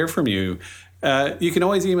love to hear from you. You can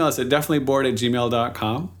always email us at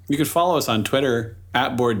definitelybored@gmail.com. You can follow us on Twitter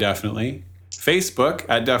 @BoredDefinitely, Facebook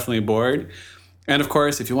 @DefinitelyBored. And of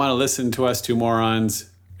course, if you want to listen to us two morons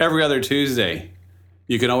every other Tuesday,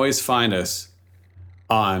 you can always find us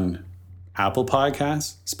on Apple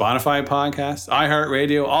Podcasts, Spotify Podcasts,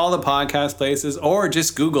 iHeartRadio, all the podcast places, or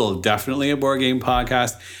just Google Definitely a Board Game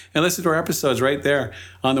Podcast and listen to our episodes right there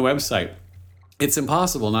on the website. It's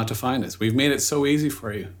impossible not to find us. We've made it so easy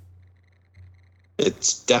for you.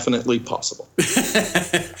 It's definitely possible.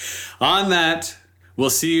 On that, we'll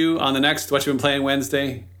see you on the next What You've Been Playing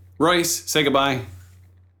Wednesday. Royce, say goodbye.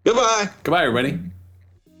 Goodbye. Goodbye, everybody.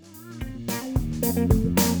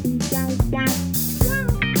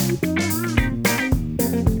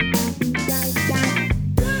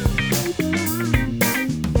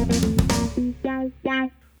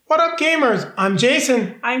 What up, gamers? I'm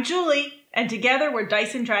Jason. I'm Julie. And together we're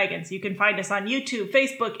Dice and Dragons. You can find us on YouTube,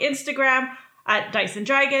 Facebook, Instagram at Dice and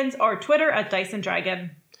Dragons, or Twitter at Dice and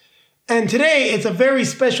Dragon. And today it's a very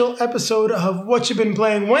special episode of What You've Been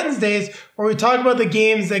Playing Wednesdays, where we talk about the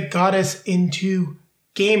games that got us into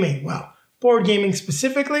gaming. Well, board gaming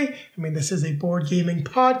specifically. I mean, this is a board gaming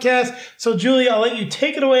podcast. So, Julie, I'll let you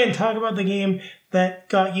take it away and talk about the game that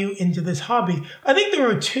got you into this hobby. I think there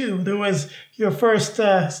were two. There was your first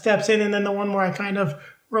steps in, and then the one where I kind of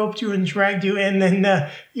roped you and dragged you in, and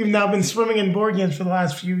you've now been swimming in board games for the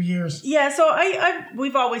last few years. Yeah, so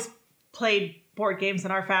we've always played board games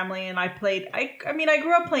in our family, and I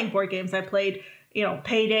grew up playing board games. I played,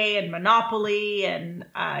 Payday and Monopoly and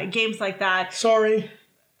games like that. Sorry.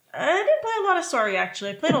 I didn't play a lot of Sorry, actually.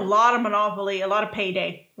 I played a lot of Monopoly, a lot of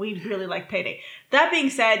Payday. We really like Payday. That being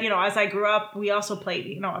said, as I grew up, we also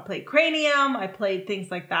played, I played Cranium, I played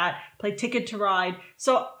things like that, played Ticket to Ride.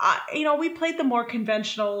 So, we played the more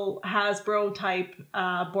conventional Hasbro type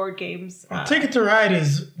board games. Ticket to Ride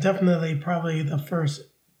is definitely probably the first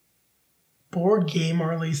board game,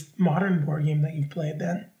 or at least modern board game that you've played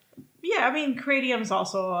then. Yeah, Cranium's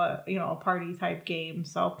also a party type game,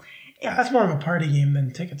 so... Yeah, that's more of a party game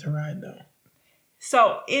than Ticket to Ride, though.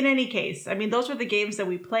 So, in any case, those were the games that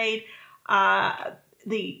we played.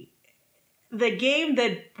 the game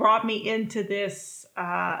that brought me into this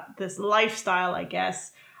this lifestyle, I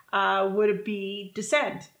guess, would be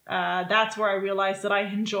Descent. That's where I realized that I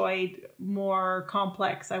enjoyed more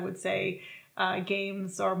complex, I would say,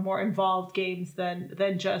 games or more involved games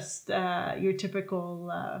than just your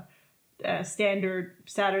typical standard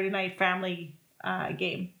Saturday night family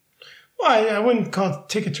game. Well, I wouldn't call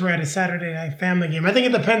Ticket to Ride a Saturday night family game. I think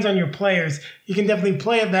it depends on your players. You can definitely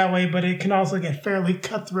play it that way, but it can also get fairly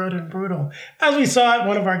cutthroat and brutal. As we saw at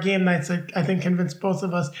one of our game nights, I think convinced both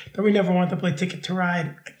of us that we never want to play Ticket to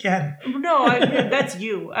Ride again. No, that's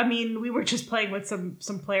you. I mean, we were just playing with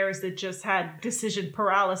some players that just had decision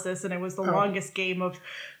paralysis, and it was the longest game of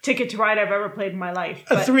Ticket to Ride I've ever played in my life.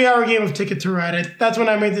 A 3-hour game of Ticket to Ride. That's when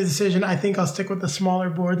I made the decision. I think I'll stick with the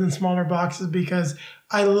smaller boards and smaller boxes because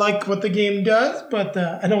I like what the game does, but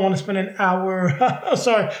I don't want to spend an hour,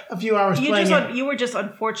 a few hours playing it. You were just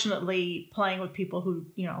unfortunately playing with people who,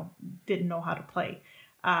 didn't know how to play.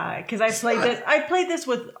 Because I played this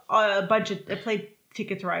with a bunch of, I played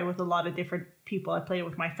Ticket to Ride with a lot of different people. I played it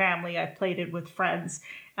with my family. I played it with friends.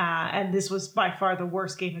 And this was by far the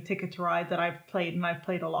worst game of Ticket to Ride that I've played, and I've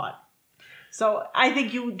played a lot. So I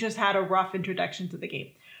think you just had a rough introduction to the game.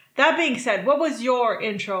 That being said, what was your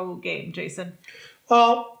intro game, Jason?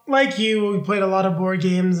 Well, like you, we played a lot of board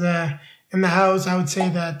games in the house. I would say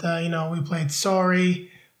that, we played Sorry,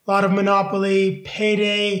 a lot of Monopoly,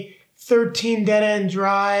 Payday, 13 Dead End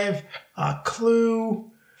Drive, Clue.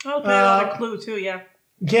 I'll play a lot of Clue too, yeah.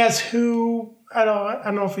 Guess Who. I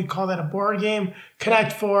don't know if we call that a board game.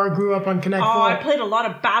 Connect 4, grew up on Connect 4. Oh, I played a lot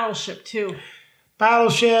of Battleship too.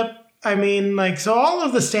 Battleship. I mean, so all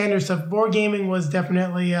of the standard stuff. Board gaming was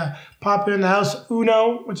definitely popular in the house.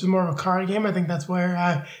 Uno, which is more of a card game. I think that's where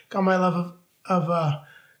I got my love of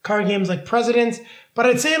card games like Presidents. But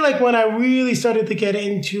I'd say when I really started to get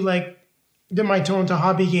into dip my toe into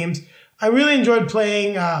hobby games, I really enjoyed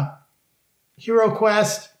playing Hero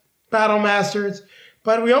Quest, Battle Masters.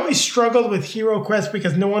 But we always struggled with Hero Quest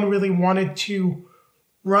because no one really wanted to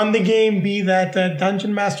run the game, be that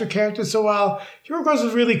dungeon master character. So while Hero Quest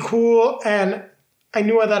was really cool and I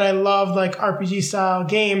knew that I loved RPG style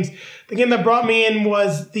games, the game that brought me in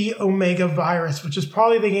was the Omega Virus, which is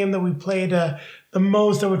probably the game that we played the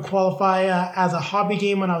most that would qualify as a hobby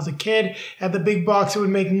game when I was a kid. At the big box, it would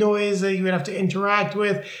make noise that you would have to interact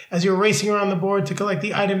with as you're racing around the board to collect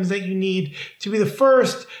the items that you need to be the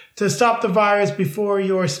first to stop the virus before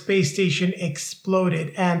your space station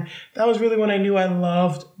exploded. And that was really when I knew I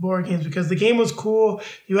loved board games because the game was cool.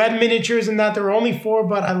 You had miniatures in that. There were only 4,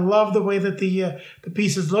 but I loved the way that the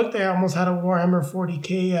pieces looked. They almost had a Warhammer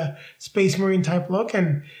 40K Space Marine type look,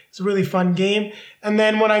 and it's a really fun game. And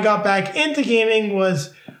then when I got back into gaming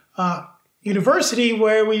was university,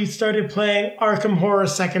 where we started playing Arkham Horror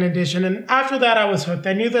 2nd Edition. And after that, I was hooked.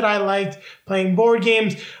 I knew that I liked playing board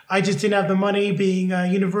games. I just didn't have the money, being a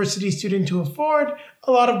university student, to afford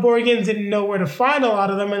a lot of board games, didn't know where to find a lot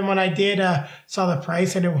of them. And when I did, saw the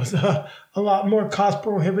price, and it was a lot more cost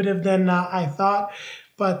prohibitive than I thought.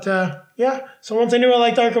 But so once I knew I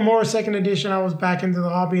liked Arkham Horror 2nd Edition, I was back into the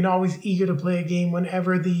hobby and always eager to play a game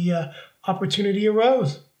whenever the opportunity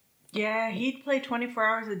arose. Yeah, he'd play 24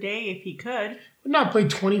 hours a day if he could. Would not play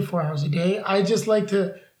 24 hours a day. I just like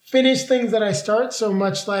to finish things that I start, so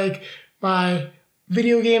much like my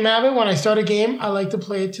video game habit. When I start a game, I like to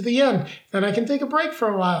play it to the end. Then I can take a break for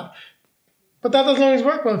a while. But that doesn't always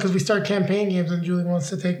work well because we start campaign games and Julie wants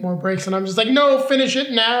to take more breaks. And I'm just like, no, finish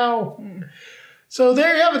it now. So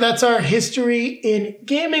there you have it. That's our history in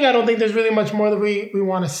gaming. I don't think there's really much more that we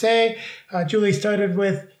want to say. Julie started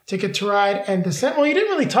with Ticket to Ride and Descent. Well, you didn't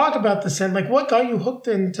really talk about Descent. What got you hooked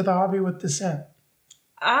into the hobby with Descent?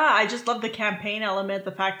 I just love the campaign element,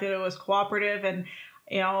 the fact that it was cooperative, and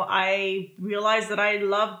I realized that I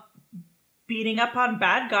love beating up on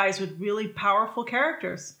bad guys with really powerful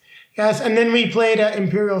characters. Yes, and then we played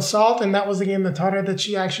Imperial Assault, and that was the game that taught her that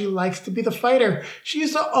she actually likes to be the fighter. She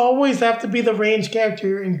used to always have to be the ranged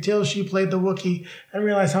character until she played the Wookiee and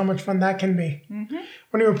realized how much fun that can be. Mm-hmm.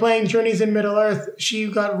 When we were playing Journeys in Middle-earth, she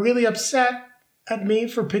got really upset at me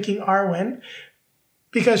for picking Arwen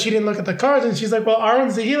because she didn't look at the cards, and she's like, well,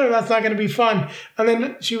 Arwen's the healer, that's not going to be fun. And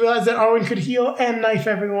then she realized that Arwen could heal and knife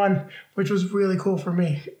everyone, which was really cool for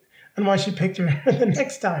me. And why she picked her the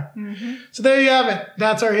next time. Mm-hmm. So there you have it.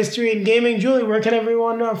 That's our history in gaming. Julie, where can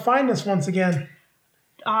everyone find us once again?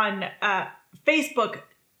 On Facebook,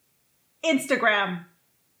 Instagram,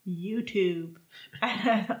 YouTube,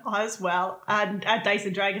 as well. At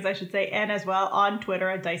Dyson Dragons, I should say. And as well on Twitter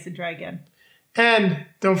at Dyson Dragon. And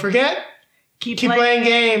don't forget, keep playing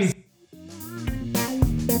games.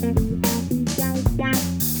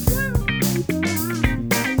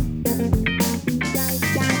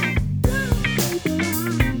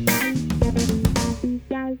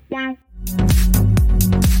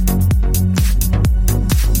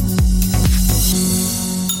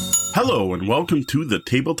 Hello and welcome to the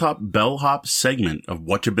Tabletop Bellhop segment of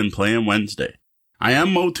What You've Been Playing Wednesday. I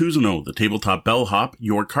am Mo Tuzano, the Tabletop Bellhop,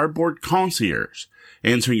 your cardboard concierge,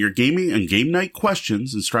 answering your gaming and game night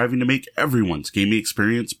questions and striving to make everyone's gaming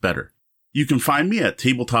experience better. You can find me at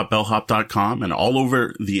tabletopbellhop.com and all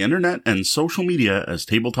over the internet and social media as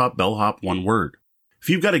Tabletop Bellhop, one word. If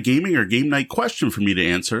you've got a gaming or game night question for me to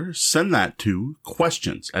answer, send that to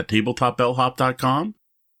questions@tabletopbellhop.com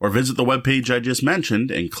or visit the webpage I just mentioned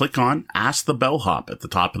and click on Ask the Bellhop at the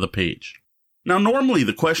top of the page. Now, normally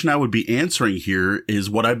the question I would be answering here is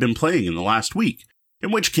what I've been playing in the last week, in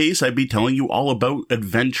which case I'd be telling you all about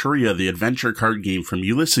Adventuria, the adventure card game from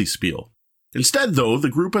Ulysses Spiel. Instead, though, the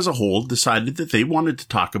group as a whole decided that they wanted to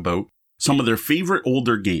talk about some of their favorite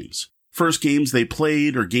older games, first games they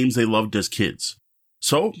played or games they loved as kids.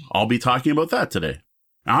 So, I'll be talking about that today.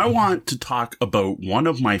 Now, I want to talk about one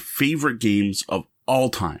of my favorite games of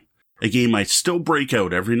all time, a game I still break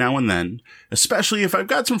out every now and then, especially if I've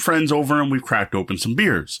got some friends over and we've cracked open some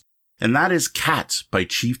beers, and that is Cats by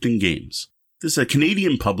Chieftain Games. This is a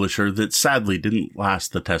Canadian publisher that sadly didn't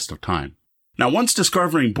last the test of time. Now, once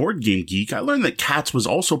discovering Board Game Geek, I learned that Cats was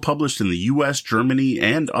also published in the US, Germany,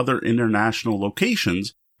 and other international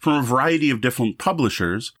locations from a variety of different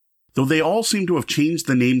publishers, though they all seem to have changed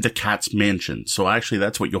the name to Cats Mansion, so actually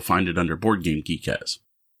that's what you'll find it under Board Game Geek as.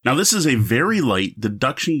 Now, this is a very light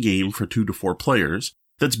deduction game for 2 to 4 players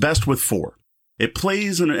that's best with 4. It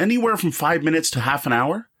plays in anywhere from 5 minutes to half an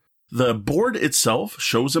hour. The board itself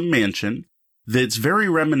shows a mansion that's very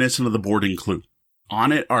reminiscent of the board in Clue.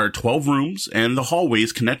 On it are 12 rooms and the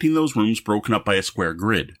hallways connecting those rooms broken up by a square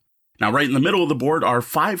grid. Now, right in the middle of the board are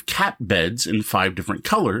 5 cat beds in 5 different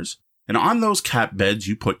colors, and on those cat beds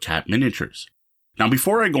you put cat miniatures. Now,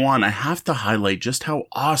 before I go on, I have to highlight just how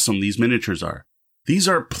awesome these miniatures are. These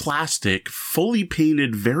are plastic, fully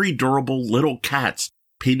painted, very durable little cats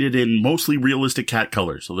painted in mostly realistic cat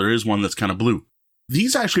colors, so there is one that's kind of blue.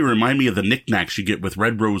 These actually remind me of the knickknacks you get with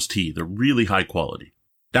Red Rose tea. They're really high quality.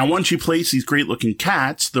 Now, once you place these great looking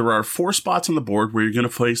cats, there are 4 spots on the board where you're going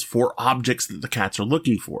to place 4 objects that the cats are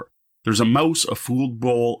looking for. There's a mouse, a food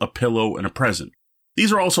bowl, a pillow, and a present.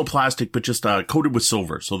 These are also plastic, but just coated with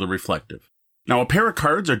silver, so they're reflective. Now, a pair of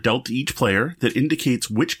cards are dealt to each player that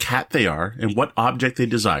indicates which cat they are and what object they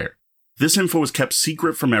desire. This info is kept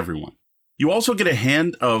secret from everyone. You also get a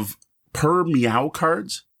hand of purr meow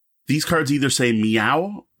cards. These cards either say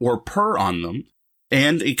meow or purr on them,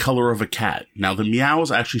 and a color of a cat. Now, the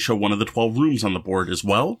meows actually show one of the 12 rooms on the board as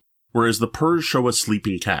well, whereas the purrs show a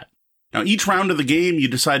sleeping cat. Now, each round of the game, you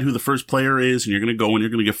decide who the first player is, and you're going to go and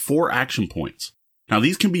you're going to get 4 action points. Now,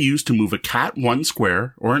 these can be used to move a cat 1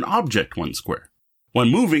 square or an object 1 square. When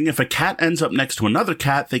moving, if a cat ends up next to another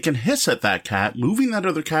cat, they can hiss at that cat, moving that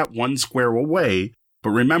other cat 1 square away,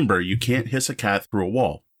 but remember, you can't hiss a cat through a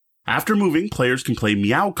wall. After moving, players can play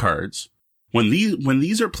meow cards. When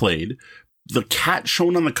these are played, the cat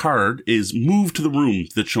shown on the card is moved to the room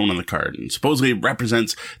that's shown on the card, and supposedly it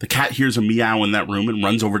represents the cat hears a meow in that room and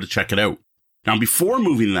runs over to check it out. Now, before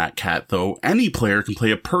moving that cat, though, any player can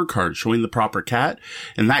play a purr card showing the proper cat,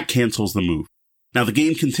 and that cancels the move. Now, the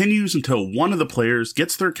game continues until one of the players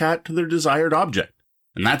gets their cat to their desired object.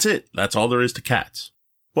 And that's it. That's all there is to cats.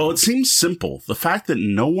 Well, it seems simple. The fact that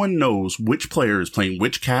no one knows which player is playing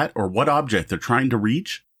which cat or what object they're trying to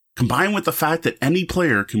reach, combined with the fact that any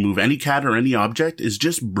player can move any cat or any object, is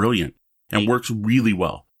just brilliant and works really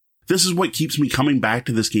well. This is what keeps me coming back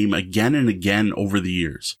to this game again and again over the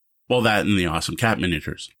years. Well, that and the awesome cat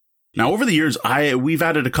miniatures. Now, over the years, we've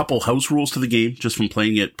added a couple house rules to the game just from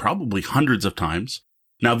playing it probably hundreds of times.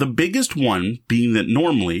 Now, the biggest one being that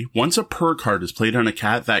normally, once a purr card is played on a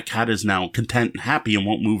cat, that cat is now content and happy and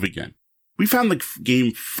won't move again. We found the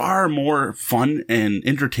game far more fun and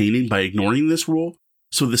entertaining by ignoring this rule,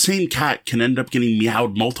 so the same cat can end up getting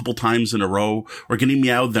meowed multiple times in a row, or getting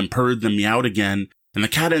meowed, then purred, then meowed again, and the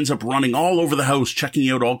cat ends up running all over the house, checking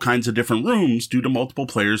out all kinds of different rooms due to multiple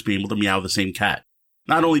players being able to meow the same cat.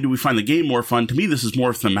 Not only do we find the game more fun, to me this is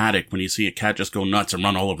more thematic when you see a cat just go nuts and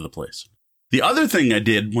run all over the place. The other thing I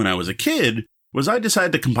did when I was a kid was I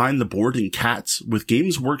decided to combine the board and cats with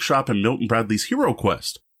Games Workshop and Milton Bradley's Hero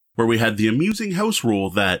Quest, where we had the amusing house rule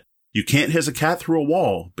that you can't hiss a cat through a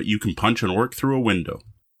wall, but you can punch an orc through a window.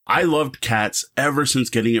 I loved Cats ever since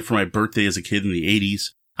getting it for my birthday as a kid in the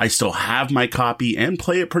 80s. I still have my copy and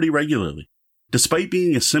play it pretty regularly. Despite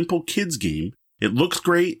being a simple kids game, it looks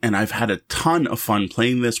great, and I've had a ton of fun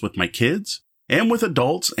playing this with my kids, and with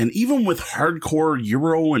adults, and even with hardcore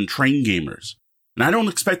Euro and train gamers. And I don't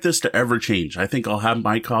expect this to ever change. I think I'll have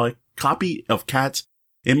my copy of Cats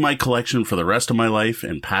in my collection for the rest of my life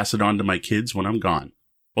and pass it on to my kids when I'm gone.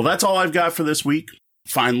 Well, that's all I've got for this week.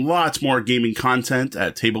 Find lots more gaming content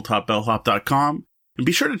at tabletopbellhop.com. And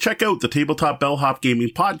be sure to check out the Tabletop Bellhop Gaming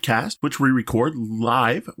Podcast, which we record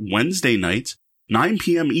live Wednesday nights, 9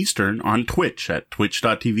 p.m. Eastern on Twitch at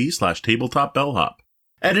twitch.tv/tabletopbellhop.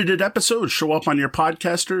 Edited episodes show up on your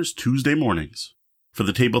podcasters Tuesday mornings. For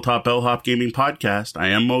the Tabletop Bellhop Gaming Podcast, I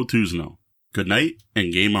am Mo Tuzno. Good night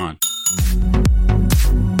and game on.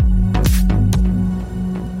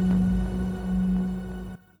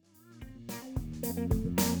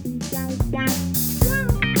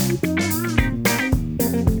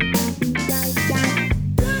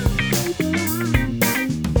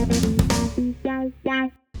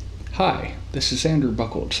 Hi, this is Andrew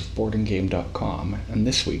Buckles of BoardingGame.com, and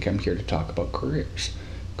this week I'm here to talk about Careers.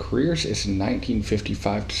 Careers is a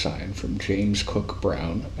 1955 design from James Cook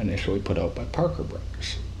Brown, initially put out by Parker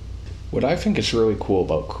Brothers. What I think is really cool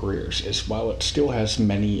about Careers is while it still has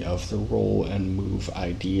many of the roll and move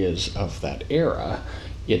ideas of that era,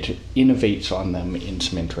 it innovates on them in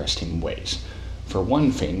some interesting ways. For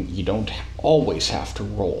one thing, you don't always have to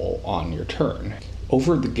roll on your turn.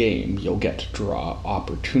 Over the game, you'll get to draw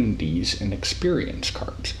opportunities and experience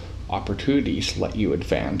cards. Opportunities let you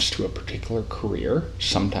advance to a particular career,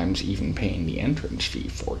 sometimes even paying the entrance fee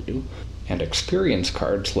for you, and experience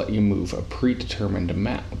cards let you move a predetermined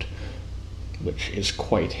amount, which is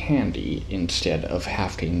quite handy instead of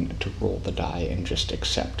having to roll the die and just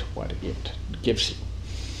accept what it gives you.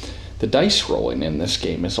 The dice rolling in this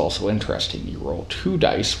game is also interesting. You roll 2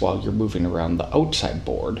 dice while you're moving around the outside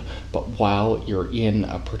board, but while you're in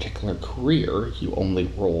a particular career, you only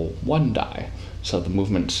roll 1 die. So the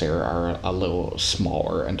movements there are a little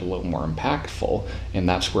smaller and a little more impactful, and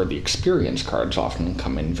that's where the experience cards often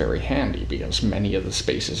come in very handy, because many of the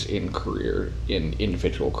spaces in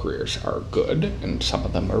individual careers are good, and some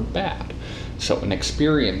of them are bad. So an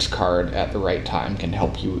experience card at the right time can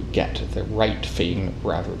help you get the right thing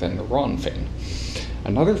rather than the wrong thing.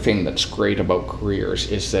 Another thing that's great about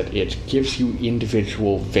Careers is that it gives you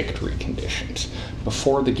individual victory conditions.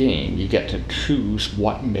 Before the game, you get to choose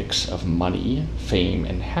what mix of money, fame,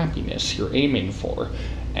 and happiness you're aiming for,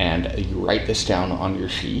 and you write this down on your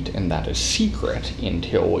sheet, and that is secret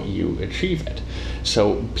until you achieve it.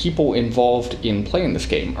 So people involved in playing this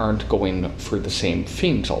game aren't going for the same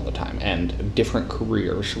things all the time, and different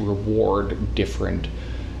careers reward different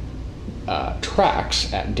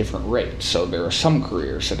tracks at different rates. So there are some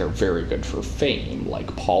careers that are very good for fame,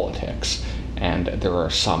 like politics, and there are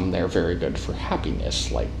some that are very good for happiness,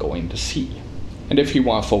 like going to sea. And if you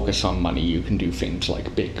want to focus on money, you can do things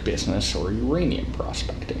like big business or uranium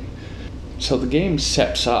prospecting. So the game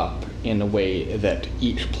sets up in a way that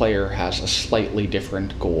each player has a slightly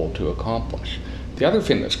different goal to accomplish. The other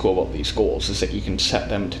thing that's cool about these goals is that you can set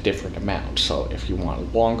them to different amounts. So if you want a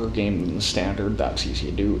longer game than the standard, that's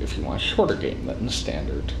easy to do. If you want a shorter game than the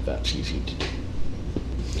standard, that's easy to do.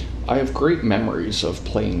 I have great memories of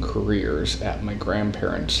playing Careers at my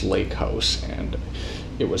grandparents' lake house, and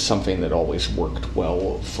it was something that always worked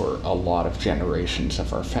well for a lot of generations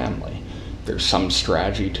of our family. There's some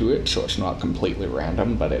strategy to it, so it's not completely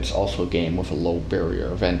random, but it's also a game with a low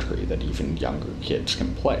barrier of entry that even younger kids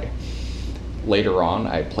can play. Later on,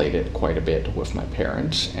 I played it quite a bit with my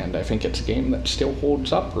parents, and I think it's a game that still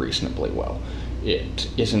holds up reasonably well. It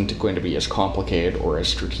isn't going to be as complicated or as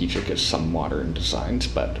strategic as some modern designs,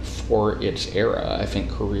 but for its era, I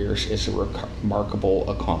think Careers is a remarkable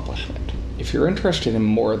accomplishment. If you're interested in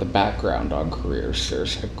more of the background on Careers,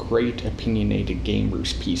 there's a great Opinionated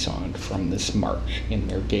Gamers piece on it from this March in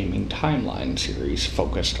their Gaming Timeline series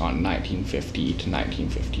focused on 1950 to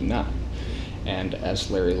 1959. And as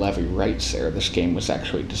Larry Levy writes there, this game was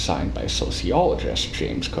actually designed by sociologist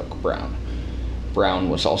James Cook Brown. Brown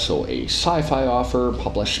was also a sci-fi author,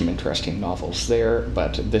 published some interesting novels there,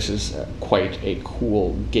 but this is quite a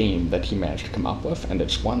cool game that he managed to come up with, and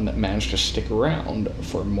it's one that managed to stick around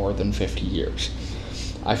for more than 50 years.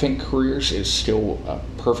 I think Careers is still a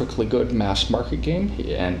perfectly good mass market game,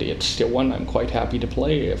 and it's still one I'm quite happy to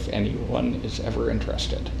play if anyone is ever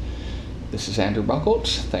interested. This is Andrew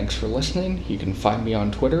Buckles. Thanks for listening. You can find me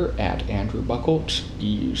on Twitter at Andrew Buckles,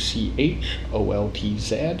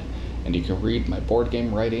 BUCHOLTZ, and you can read my board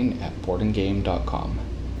game writing at boardinggame.com.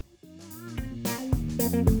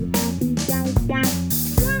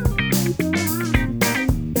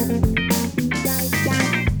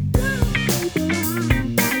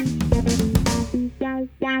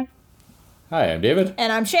 Hi, I'm David.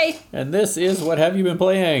 And I'm Shay. And this is What Have You Been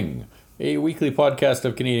Playing? A weekly podcast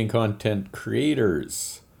of Canadian content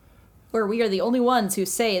creators. Where we are the only ones who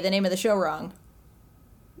say the name of the show wrong.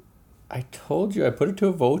 I told you, I put it to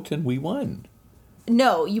a vote and we won.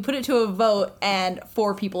 No, you put it to a vote and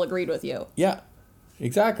 4 people agreed with you. Yeah.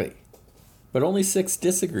 Exactly. But only 6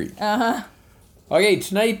 disagreed. Uh-huh. Okay,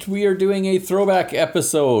 tonight we are doing a throwback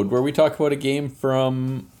episode where we talk about a game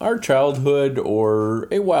from our childhood or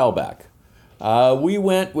a while back. We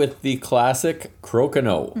went with the classic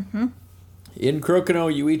Crokinole. Mm-hmm. In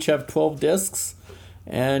Crokinole, you each have 12 discs,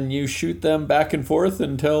 and you shoot them back and forth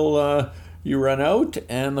until you run out,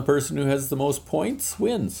 and the person who has the most points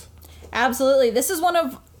wins. Absolutely. This is one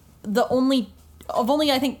of only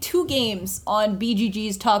I think 2 games on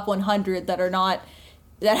BGG's top 100 that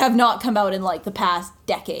have not come out in like the past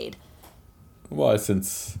decade. Well,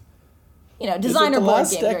 since designer the board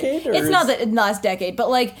last game. decade, or it's not the last decade, but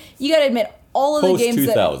like you got to admit all of the games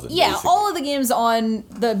Post-2000, that all of the games on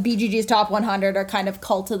the BGG's top 100 are kind of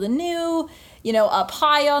Cult of the New, up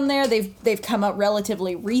high on there. They've come out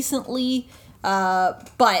relatively recently,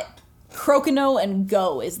 but Crokinole and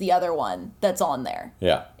Go is the other one that's on there.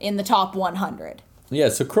 Yeah. In the top 100. Yeah,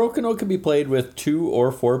 so Crokinole can be played with 2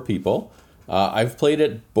 or 4 people. I've played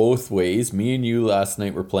it both ways. Me and you last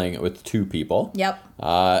night were playing it with 2 people. Yep.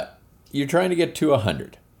 You're trying to get to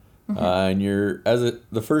 100. And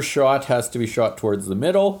the first shot has to be shot towards the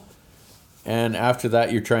middle, and after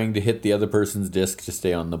that you're trying to hit the other person's disc to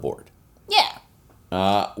stay on the board.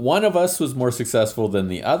 Yeah. One of us was more successful than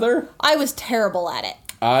the other. I was terrible at it.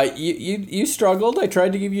 You struggled. I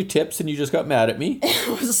tried to give you tips and you just got mad at me.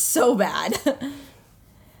 It was so bad.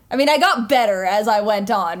 I mean, I got better as I went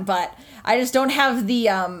on, but I just don't have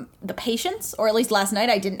the patience, or at least last night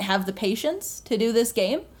I didn't have the patience to do this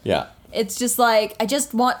game. Yeah. It's just like I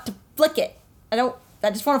just want to flick it. I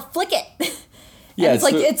just want to flick it. Yeah,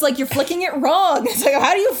 it's like you're flicking it wrong. It's like,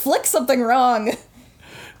 how do you flick something wrong?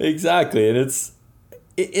 Exactly, and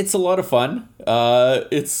it's a lot of fun.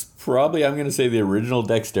 It's probably, I'm going to say, the original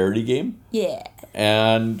dexterity game. Yeah.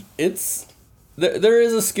 And there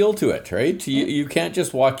is a skill to it, right? You can't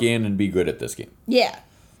just walk in and be good at this game. Yeah.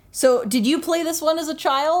 So, did you play this one as a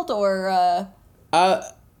child, or?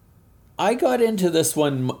 I got into this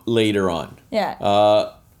one later on. Yeah.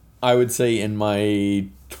 I would say in my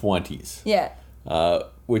 20s. Yeah.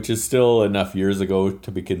 Which is still enough years ago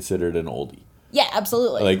to be considered an oldie. Yeah,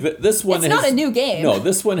 absolutely. Like this one, it's not a new game. No,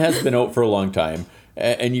 this one has been out for a long time,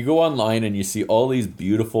 and you go online and you see all these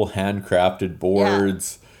beautiful handcrafted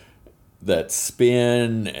boards that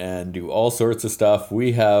spin and do all sorts of stuff.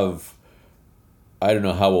 We have, I don't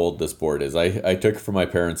know how old this board is. I took it from my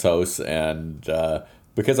parents' house, and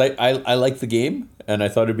because I like the game and I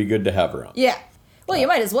thought it'd be good to have around. Yeah. Well, you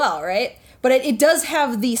might as well, right? But it does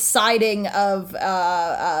have the siding of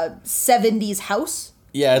 70s house.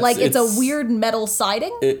 Yeah, it's a weird metal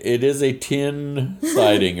siding. It is a tin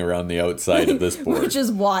siding around the outside of this board, which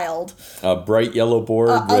is wild. A bright yellow board,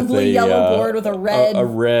 with ugly yellow board with a red. A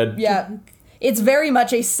red. Yeah, it's very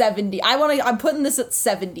much a 70s. I'm putting this at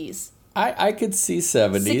 70s. I could see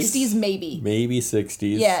 70s, 60s maybe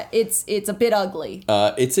 60s. Yeah, it's a bit ugly.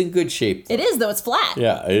 It's in good shape, though. It is, though. It's flat.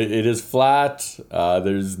 Yeah, it is flat.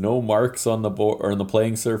 There's no marks on the board or on the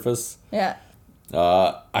playing surface. Yeah.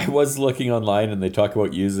 I was looking online and they talk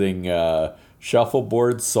about using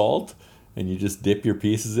shuffleboard salt, and you just dip your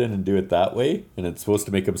pieces in and do it that way, and it's supposed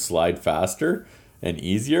to make them slide faster and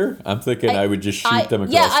easier. I'm thinking I would just shoot them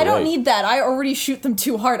across I don't way. need that. I already shoot them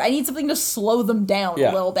too hard. I need something to slow them down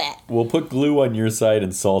a little bit. We'll put glue on your side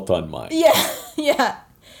and salt on mine. Yeah.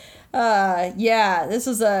 This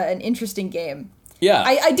is an interesting game. Yeah.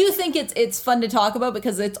 I do think it's fun to talk about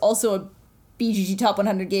because it's also a BGG Top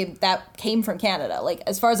 100 game that came from Canada. Like,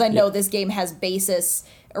 as far as I know, this game has basis.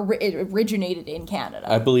 It originated in Canada.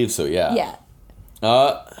 I believe so, yeah.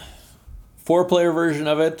 Yeah. 4-player version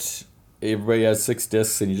of it. Everybody has 6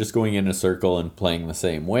 discs, and you're just going in a circle and playing the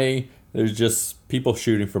same way. There's just people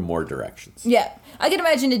shooting from more directions. Yeah. I can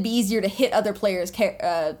imagine it'd be easier to hit other players'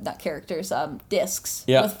 discs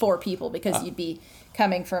with 4 people because you'd be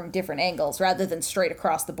coming from different angles rather than straight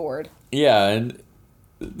across the board. Yeah, and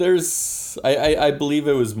there's... I believe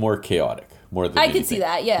it was more chaotic, more than anything. I could see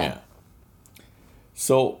that, yeah.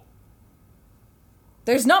 So...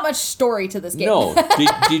 There's not much story to this game. No.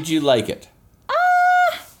 Did you like it?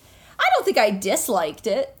 I don't think I disliked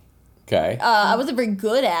it. Okay. I wasn't very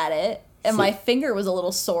good at it, and my finger was a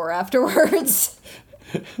little sore afterwards.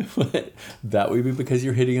 That would be because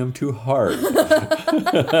you're hitting them too hard.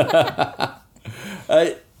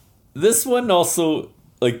 This one also,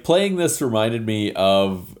 like, playing this reminded me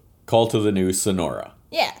of Cult of the New Sonora.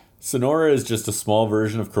 Yeah. Sonora is just a small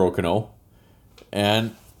version of Crokinole,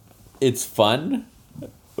 and it's fun,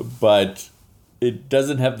 but it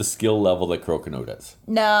doesn't have the skill level that Crokinole does.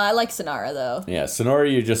 No, I like Sonora, though. Yeah, Sonora,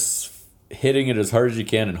 you just hitting it as hard as you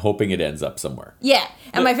can and hoping it ends up somewhere. Yeah.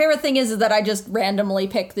 And my favorite thing is that I just randomly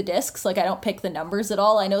pick the discs. Like, I don't pick the numbers at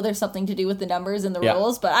all. I know there's something to do with the numbers in the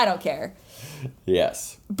rules, but I don't care.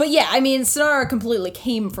 Yes. But yeah, I mean, Sonara completely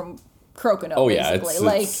came from Crocono, Oh yeah,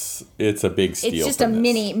 basically. it's a big steal. It's just a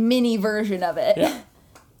mini version of it. Yeah.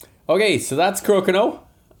 Okay, so that's Crocono.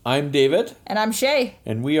 I'm David. And I'm Shay.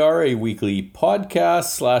 And we are a weekly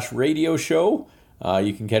podcast / radio show.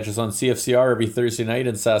 You can catch us on CFCR every Thursday night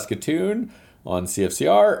in Saskatoon, on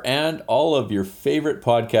CFCR, and all of your favorite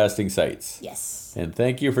podcasting sites. Yes. And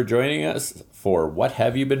thank you for joining us for What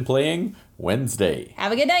Have You Been Playing Wednesday.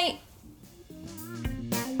 Have a good night.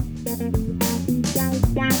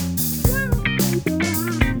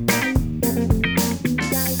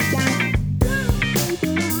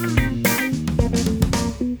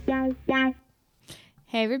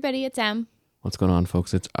 Hey everybody, it's Em. What's going on,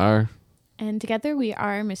 folks? It's R. And together we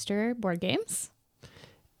are Mr. Board Games.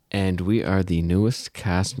 And we are the newest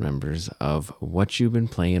cast members of What You've Been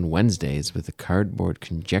Playing Wednesdays with the Cardboard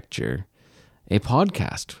Conjecture, a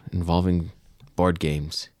podcast involving board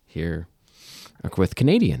games here with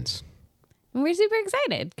Canadians. And we're super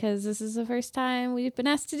excited because this is the first time we've been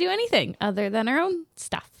asked to do anything other than our own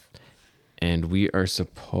stuff. And we are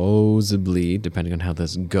supposedly, depending on how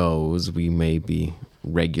this goes, we may be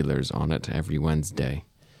regulars on it every Wednesday.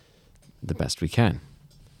 The best we can.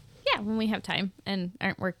 Yeah, when we have time and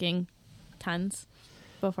aren't working tons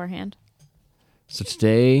beforehand. So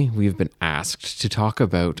today we've been asked to talk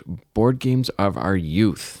about board games of our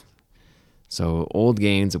youth. So old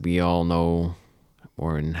games that we all know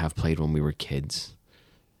or have played when we were kids.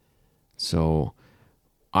 So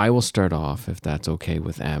I will start off if that's okay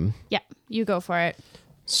with Em. Yeah, you go for it.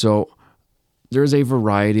 So there's a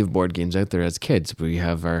variety of board games out there as kids. We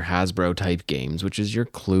have our Hasbro type games, which is your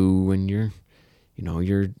Clue and your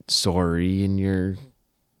Sorry and your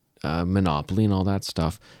Monopoly and all that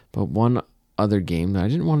stuff. But one other game that I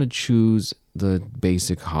didn't want to choose the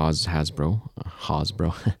basic Hasbro.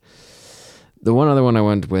 The one other one I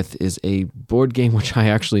went with is a board game which I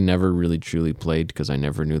actually never really truly played because I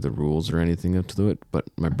never knew the rules or anything up to it, but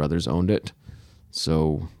my brothers owned it.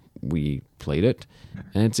 So we played it,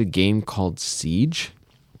 and it's a game called Siege.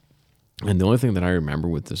 And the only thing that I remember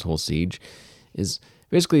with this whole Siege is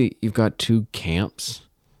basically you've got two camps.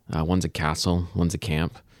 One's a castle, one's a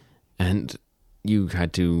camp, and you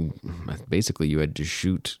had to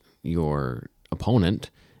shoot your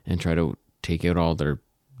opponent and try to take out all their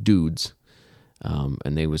dudes.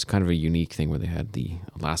 And it was kind of a unique thing where they had the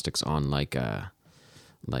elastics on like a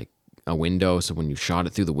window, so when you shot it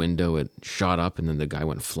through the window, it shot up, and then the guy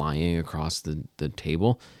went flying across the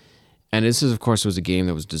table. And this is, of course, was a game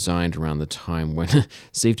that was designed around the time when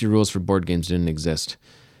safety rules for board games didn't exist.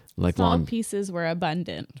 Like small pieces were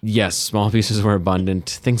abundant. Yes, small pieces were abundant.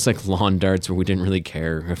 Things like lawn darts, where we didn't really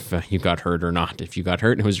care if you got hurt or not. If you got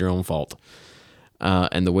hurt, it was your own fault.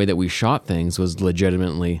 And the way that we shot things was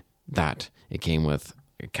legitimately that. It came with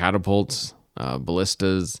catapults,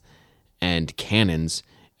 ballistas, and cannons,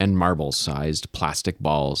 and marble-sized plastic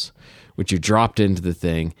balls, which you dropped into the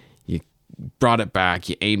thing, you brought it back,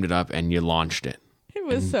 you aimed it up, and you launched it. It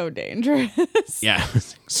was so dangerous. Yeah, it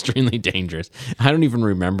was extremely dangerous. I don't even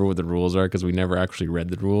remember what the rules are because we never actually read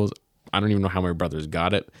the rules. I don't even know how my brothers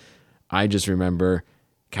got it. I just remember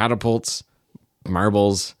catapults,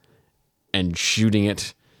 marbles, and shooting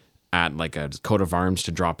it at like a coat of arms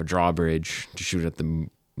to drop a drawbridge, to shoot at the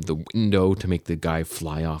window to make the guy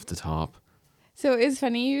fly off the top. So it's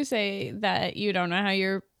funny you say that you don't know how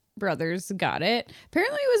your brothers got it.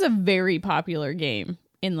 Apparently it was a very popular game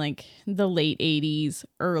in like the late 80s,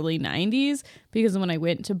 early 90s, because when I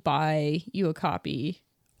went to buy you a copy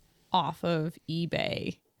off of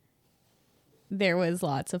eBay, there was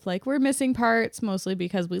lots of like, we're missing parts, mostly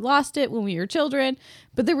because we lost it when we were children,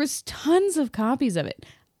 but there was tons of copies of it.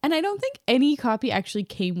 And I don't think any copy actually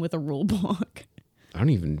came with a rule book. I don't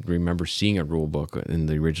even remember seeing a rule book in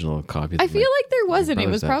the original copy. I feel like there wasn't. It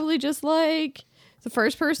was probably just like the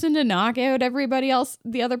first person to knock out everybody else,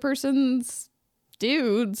 the other person's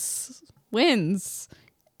dudes, wins.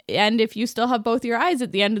 And if you still have both your eyes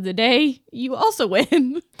at the end of the day, you also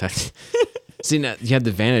win. See, now you had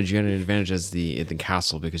the advantage. You had an advantage as the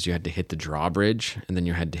castle because you had to hit the drawbridge, and then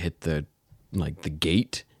you had to hit the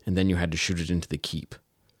gate, and then you had to shoot it into the keep.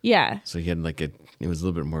 Yeah. So you had it was a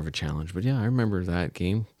little bit more of a challenge. But yeah, I remember that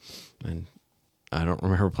game. And I don't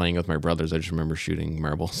remember playing with my brothers. I just remember shooting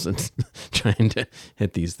marbles and trying to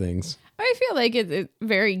hit these things. I feel like it's a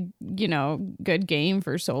very, good game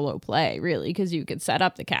for solo play, really, because you could set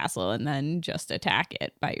up the castle and then just attack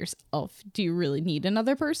it by yourself. Do you really need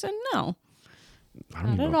another person? No. I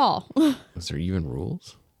don't Not at know. all. Was there even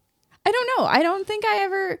rules? I don't know. I don't think I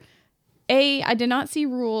ever, I did not see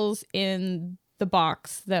rules in the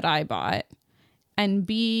box that I bought. And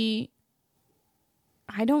B,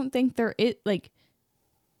 I don't think there is, like,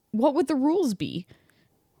 what would the rules be?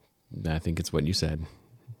 I think it's what you said.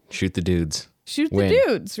 Shoot the dudes. Shoot Win. the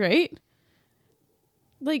dudes, right?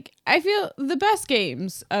 Like, I feel the best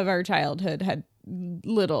games of our childhood had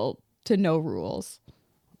little to no rules.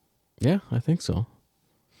 Yeah, I think so.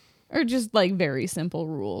 Or just, like, very simple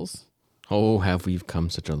rules. Oh, have we come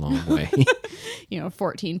such a long way.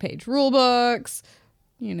 14-page rule books,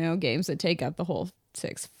 games that take up the whole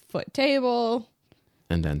 6-foot table.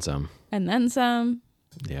 And then some. And then some.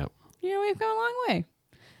 Yep. We've come a long way.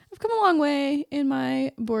 I've come a long way in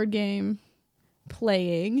my board game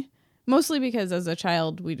playing, mostly because as a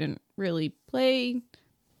child, we didn't really play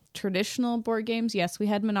traditional board games. Yes, we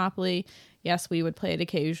had Monopoly. Yes, we would play it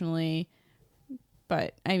occasionally.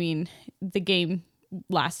 But, I mean, the game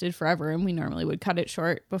lasted forever, and we normally would cut it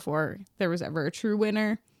short before there was ever a true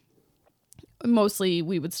winner. Mostly,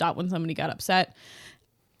 we would stop when somebody got upset.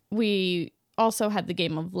 We also had the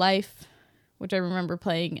Game of Life, which I remember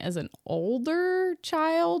playing as an older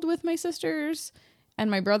child with my sisters and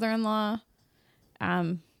my brother-in-law.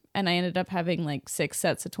 And I ended up having like 6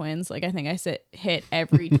 sets of twins. Like, I think I hit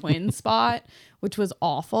every twin spot, which was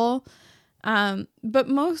awful. But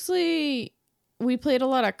mostly we played a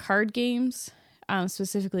lot of card games.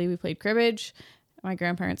 Specifically, we played cribbage. My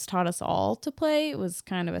grandparents taught us all to play. It was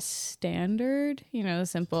kind of a standard, the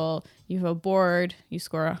simple, you have a board, you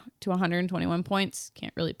score to 121 points.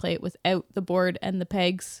 Can't really play it without the board and the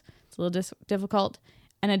pegs. It's a little difficult.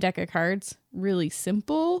 And a deck of cards, really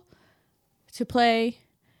simple to play.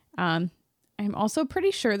 I'm also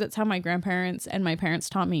pretty sure that's how my grandparents and my parents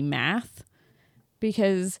taught me math,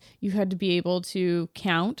 because you had to be able to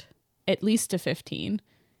count at least to 15,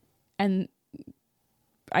 and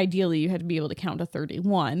ideally you had to be able to count to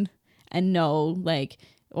 31 and know, like,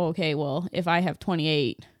 okay, well, if I have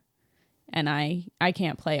 28 and I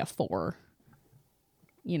can't play a 4,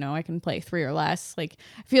 I can play 3 or less. Like,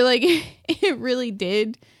 I feel like it really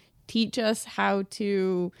did teach us how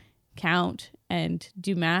to count and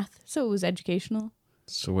do math, so it was educational.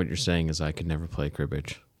 So what you're saying is I could never play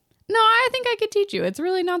cribbage? No, I think I could teach you. It's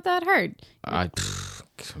really not that hard. I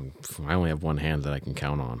only have one hand that I can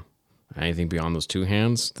count on. Anything beyond those 2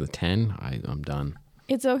 hands, the 10, I'm done.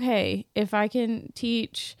 It's okay. If I can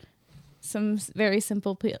teach some very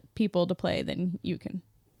simple people to play, then you can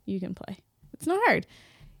play. It's not hard.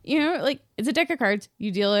 It's a deck of cards.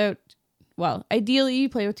 You deal out, well, ideally you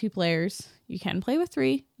play with 2 players. You can play with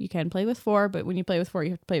 3. You can play with 4. But when you play with 4,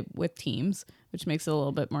 you have to play with teams, which makes it a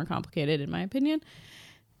little bit more complicated in my opinion.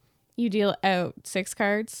 You deal out 6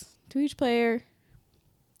 cards to each player.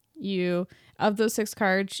 Of those 6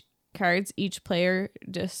 cards, each player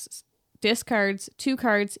discards 2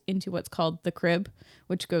 cards into what's called the crib,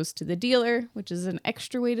 which goes to the dealer, which is an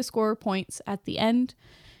extra way to score points at the end.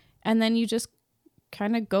 And then you just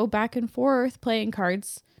kind of go back and forth playing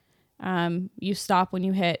cards. You stop when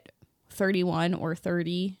you hit 31 or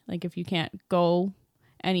 30. Like, if you can't go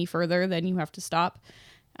any further, then you have to stop.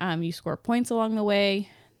 You score points along the way.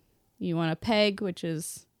 You want a peg, which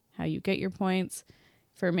is how you get your points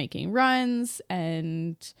for making runs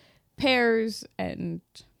and pairs and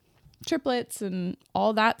triplets and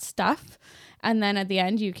all that stuff. And then at the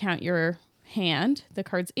end, you count your hand, the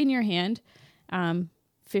cards in your hand.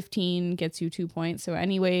 15 gets you 2 points. So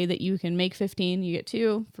any way that you can make 15, you get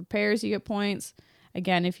 2. For pairs, you get points.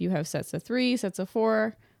 Again, if you have sets of 3, sets of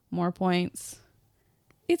 4, more points.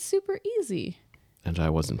 It's super easy. And I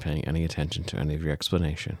wasn't paying any attention to any of your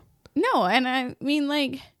explanation. No, and I mean,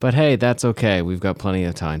 like... But hey, that's okay. We've got plenty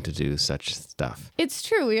of time to do such stuff. It's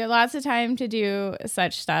true. We have lots of time to do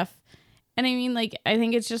such stuff. And I mean, like, I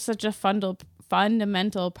think it's just such a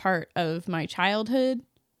fundamental part of my childhood,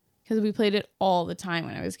 because we played it all the time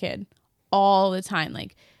when I was a kid. All the time.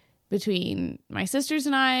 Like, between my sisters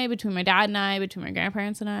and I, between my dad and I, between my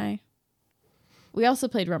grandparents and I. We also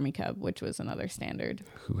played Rummy Cub, which was another standard.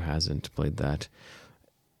 Who hasn't played that?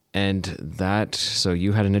 And that, so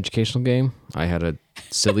you had an educational game? I had a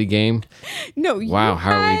silly game? No, wow,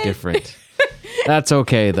 how are we different? That's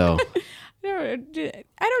okay, though. I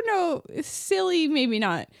don't know. Silly, maybe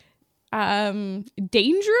not.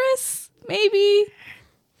 Dangerous, maybe.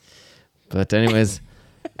 But anyways,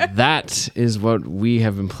 that is what we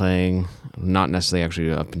have been playing. Not necessarily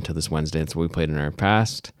actually up until this Wednesday. It's what we played in our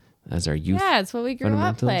past as our youth. Yeah, it's what we grew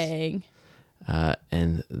up playing.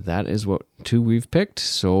 And that is what 2 we've picked.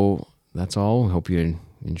 So that's all. Hope you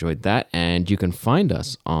enjoyed that. And you can find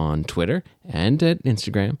us on Twitter and at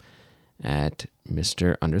Instagram at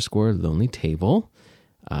Mr._Lonely Table.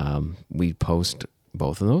 We post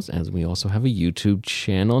both of those, and we also have a YouTube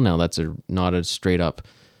channel. Now that's not a straight up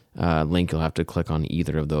link. You'll have to click on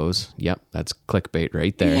either of those. Yep, that's clickbait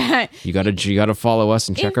right there. Yeah. You gotta follow us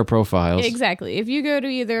and check our profiles. Exactly. If you go to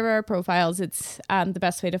either of our profiles, it's the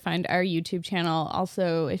best way to find our YouTube channel.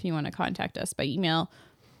 Also, if you want to contact us by email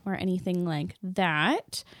or anything like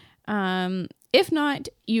that. If not,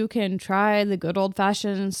 you can try the good old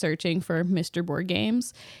fashioned searching for Mr. Board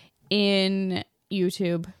Games in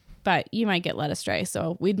YouTube, but you might get led astray.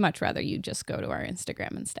 So we'd much rather you just go to our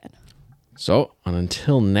Instagram instead. So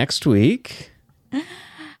until next week.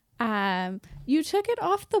 You took it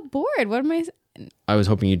off the board. What am I was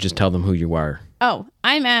hoping you'd just tell them who you are. Oh,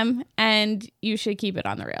 I'm M, and you should keep it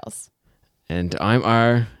on the rails. And I'm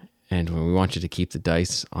R, and we want you to keep the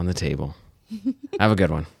dice on the table. Have a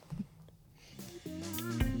good one.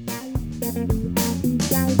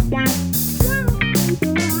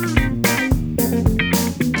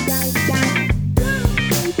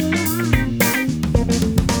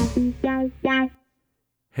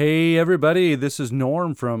 Hey everybody, this is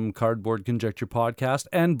Norm from Cardboard Conjecture Podcast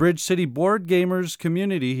and Bridge City Board Gamers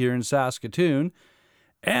community here in Saskatoon.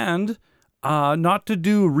 And not to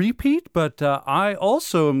do a repeat, but I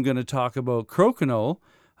also am going to talk about Crokinole,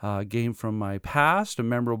 a game from my past, a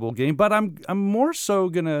memorable game. But I'm more so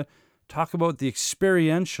going to talk about the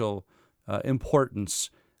experiential importance.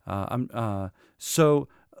 So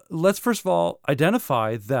let's first of all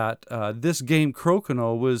identify that this game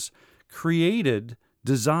Crokinole was created,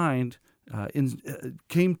 designed,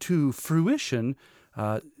 came to fruition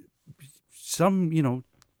few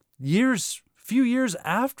years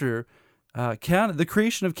after the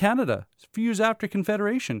creation of Canada, a few years after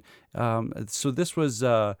Confederation. So this was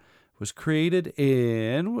created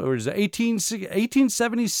in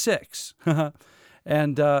 1876,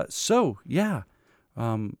 and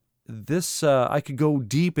this I could go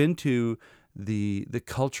deep into the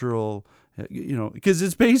cultural. Because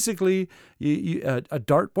it's basically a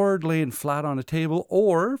dartboard laying flat on a table,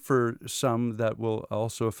 or for some that will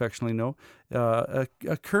also affectionately know, a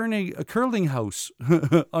curling house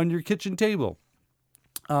on your kitchen table.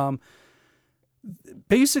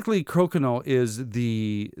 Basically, Crokinole is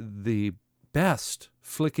the best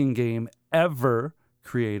flicking game ever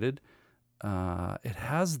created. It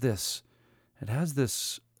has this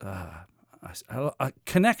a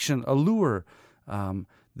connection, a lure.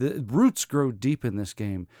 The roots grow deep in this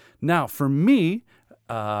game. Now, for me,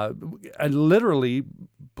 I literally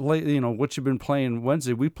play, what you've been playing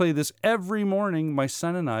Wednesday. We play this every morning, my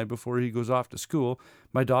son and I, before he goes off to school.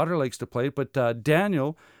 My daughter likes to play it, but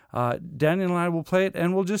Daniel and I will play it,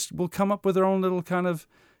 and we'll come up with our own little kind of,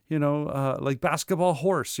 like basketball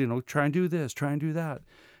horse, try and do this, try and do that.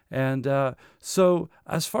 And so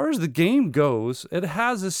as far as the game goes, it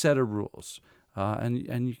has a set of rules.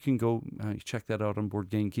 And you can go check that out on Board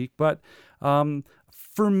Game Geek. But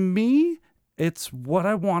for me, it's what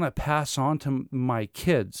I want to pass on to my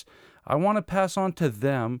kids. I want to pass on to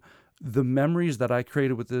them the memories that I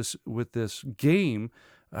created with this game.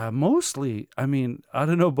 Mostly, I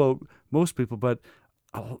don't know about most people, but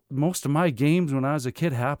most of my games when I was a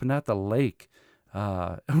kid happened at the lake.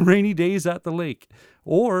 Rainy days at the lake,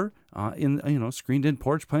 or in screened-in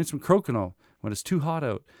porch playing some Crokinole when it's too hot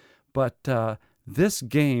out. But this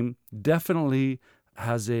game definitely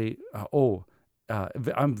has I'm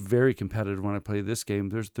very competitive when I play this game.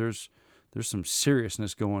 There's some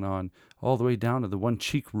seriousness going on, all the way down to the one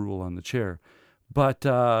cheek rule on the chair. But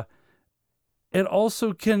it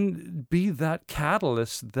also can be that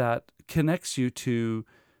catalyst that connects you to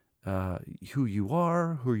who you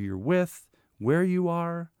are, who you're with, where you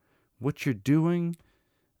are, what you're doing.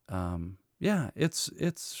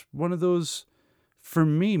 It's one of those, for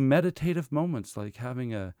me, meditative moments, like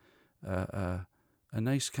having a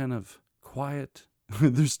nice kind of quiet.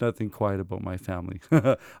 There's nothing quiet about my family.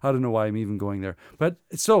 I don't know why I'm even going there. But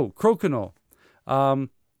so Crokinole,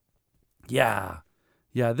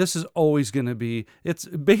 this is always going to be. It's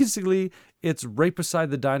right beside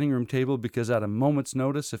the dining room table, because at a moment's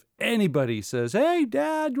notice, if anybody says, "Hey,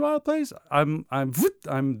 Dad, you want to play?" I'm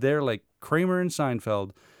there like Kramer and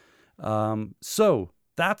Seinfeld. So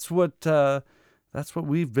that's what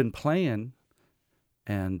we've been playing,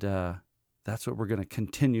 and that's what we're going to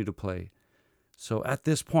continue to play. So at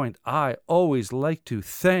this point, I always like to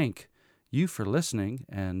thank you for listening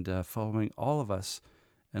and following all of us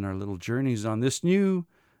in our little journeys on this new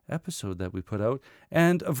episode that we put out.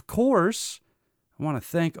 And of course, I want to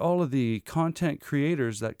thank all of the content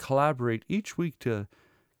creators that collaborate each week to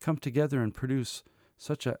come together and produce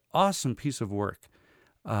such an awesome piece of work.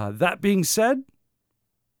 That being said,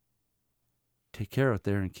 take care out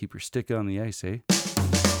there and keep your stick on the ice, eh?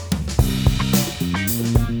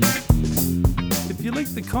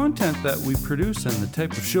 like the content that we produce and the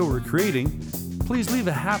type of show we're creating, please leave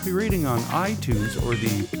a happy rating on iTunes or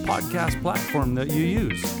the podcast platform that you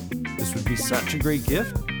use. This would be such a great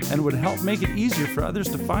gift and would help make it easier for others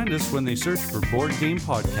to find us when they search for Board Game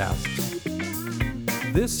Podcasts.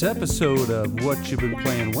 This episode of What You've Been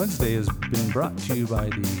Playing Wednesday has been brought to you by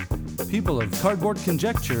the people of Cardboard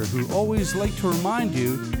Conjecture, who always like to remind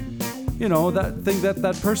you, that thing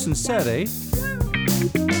that person said, eh?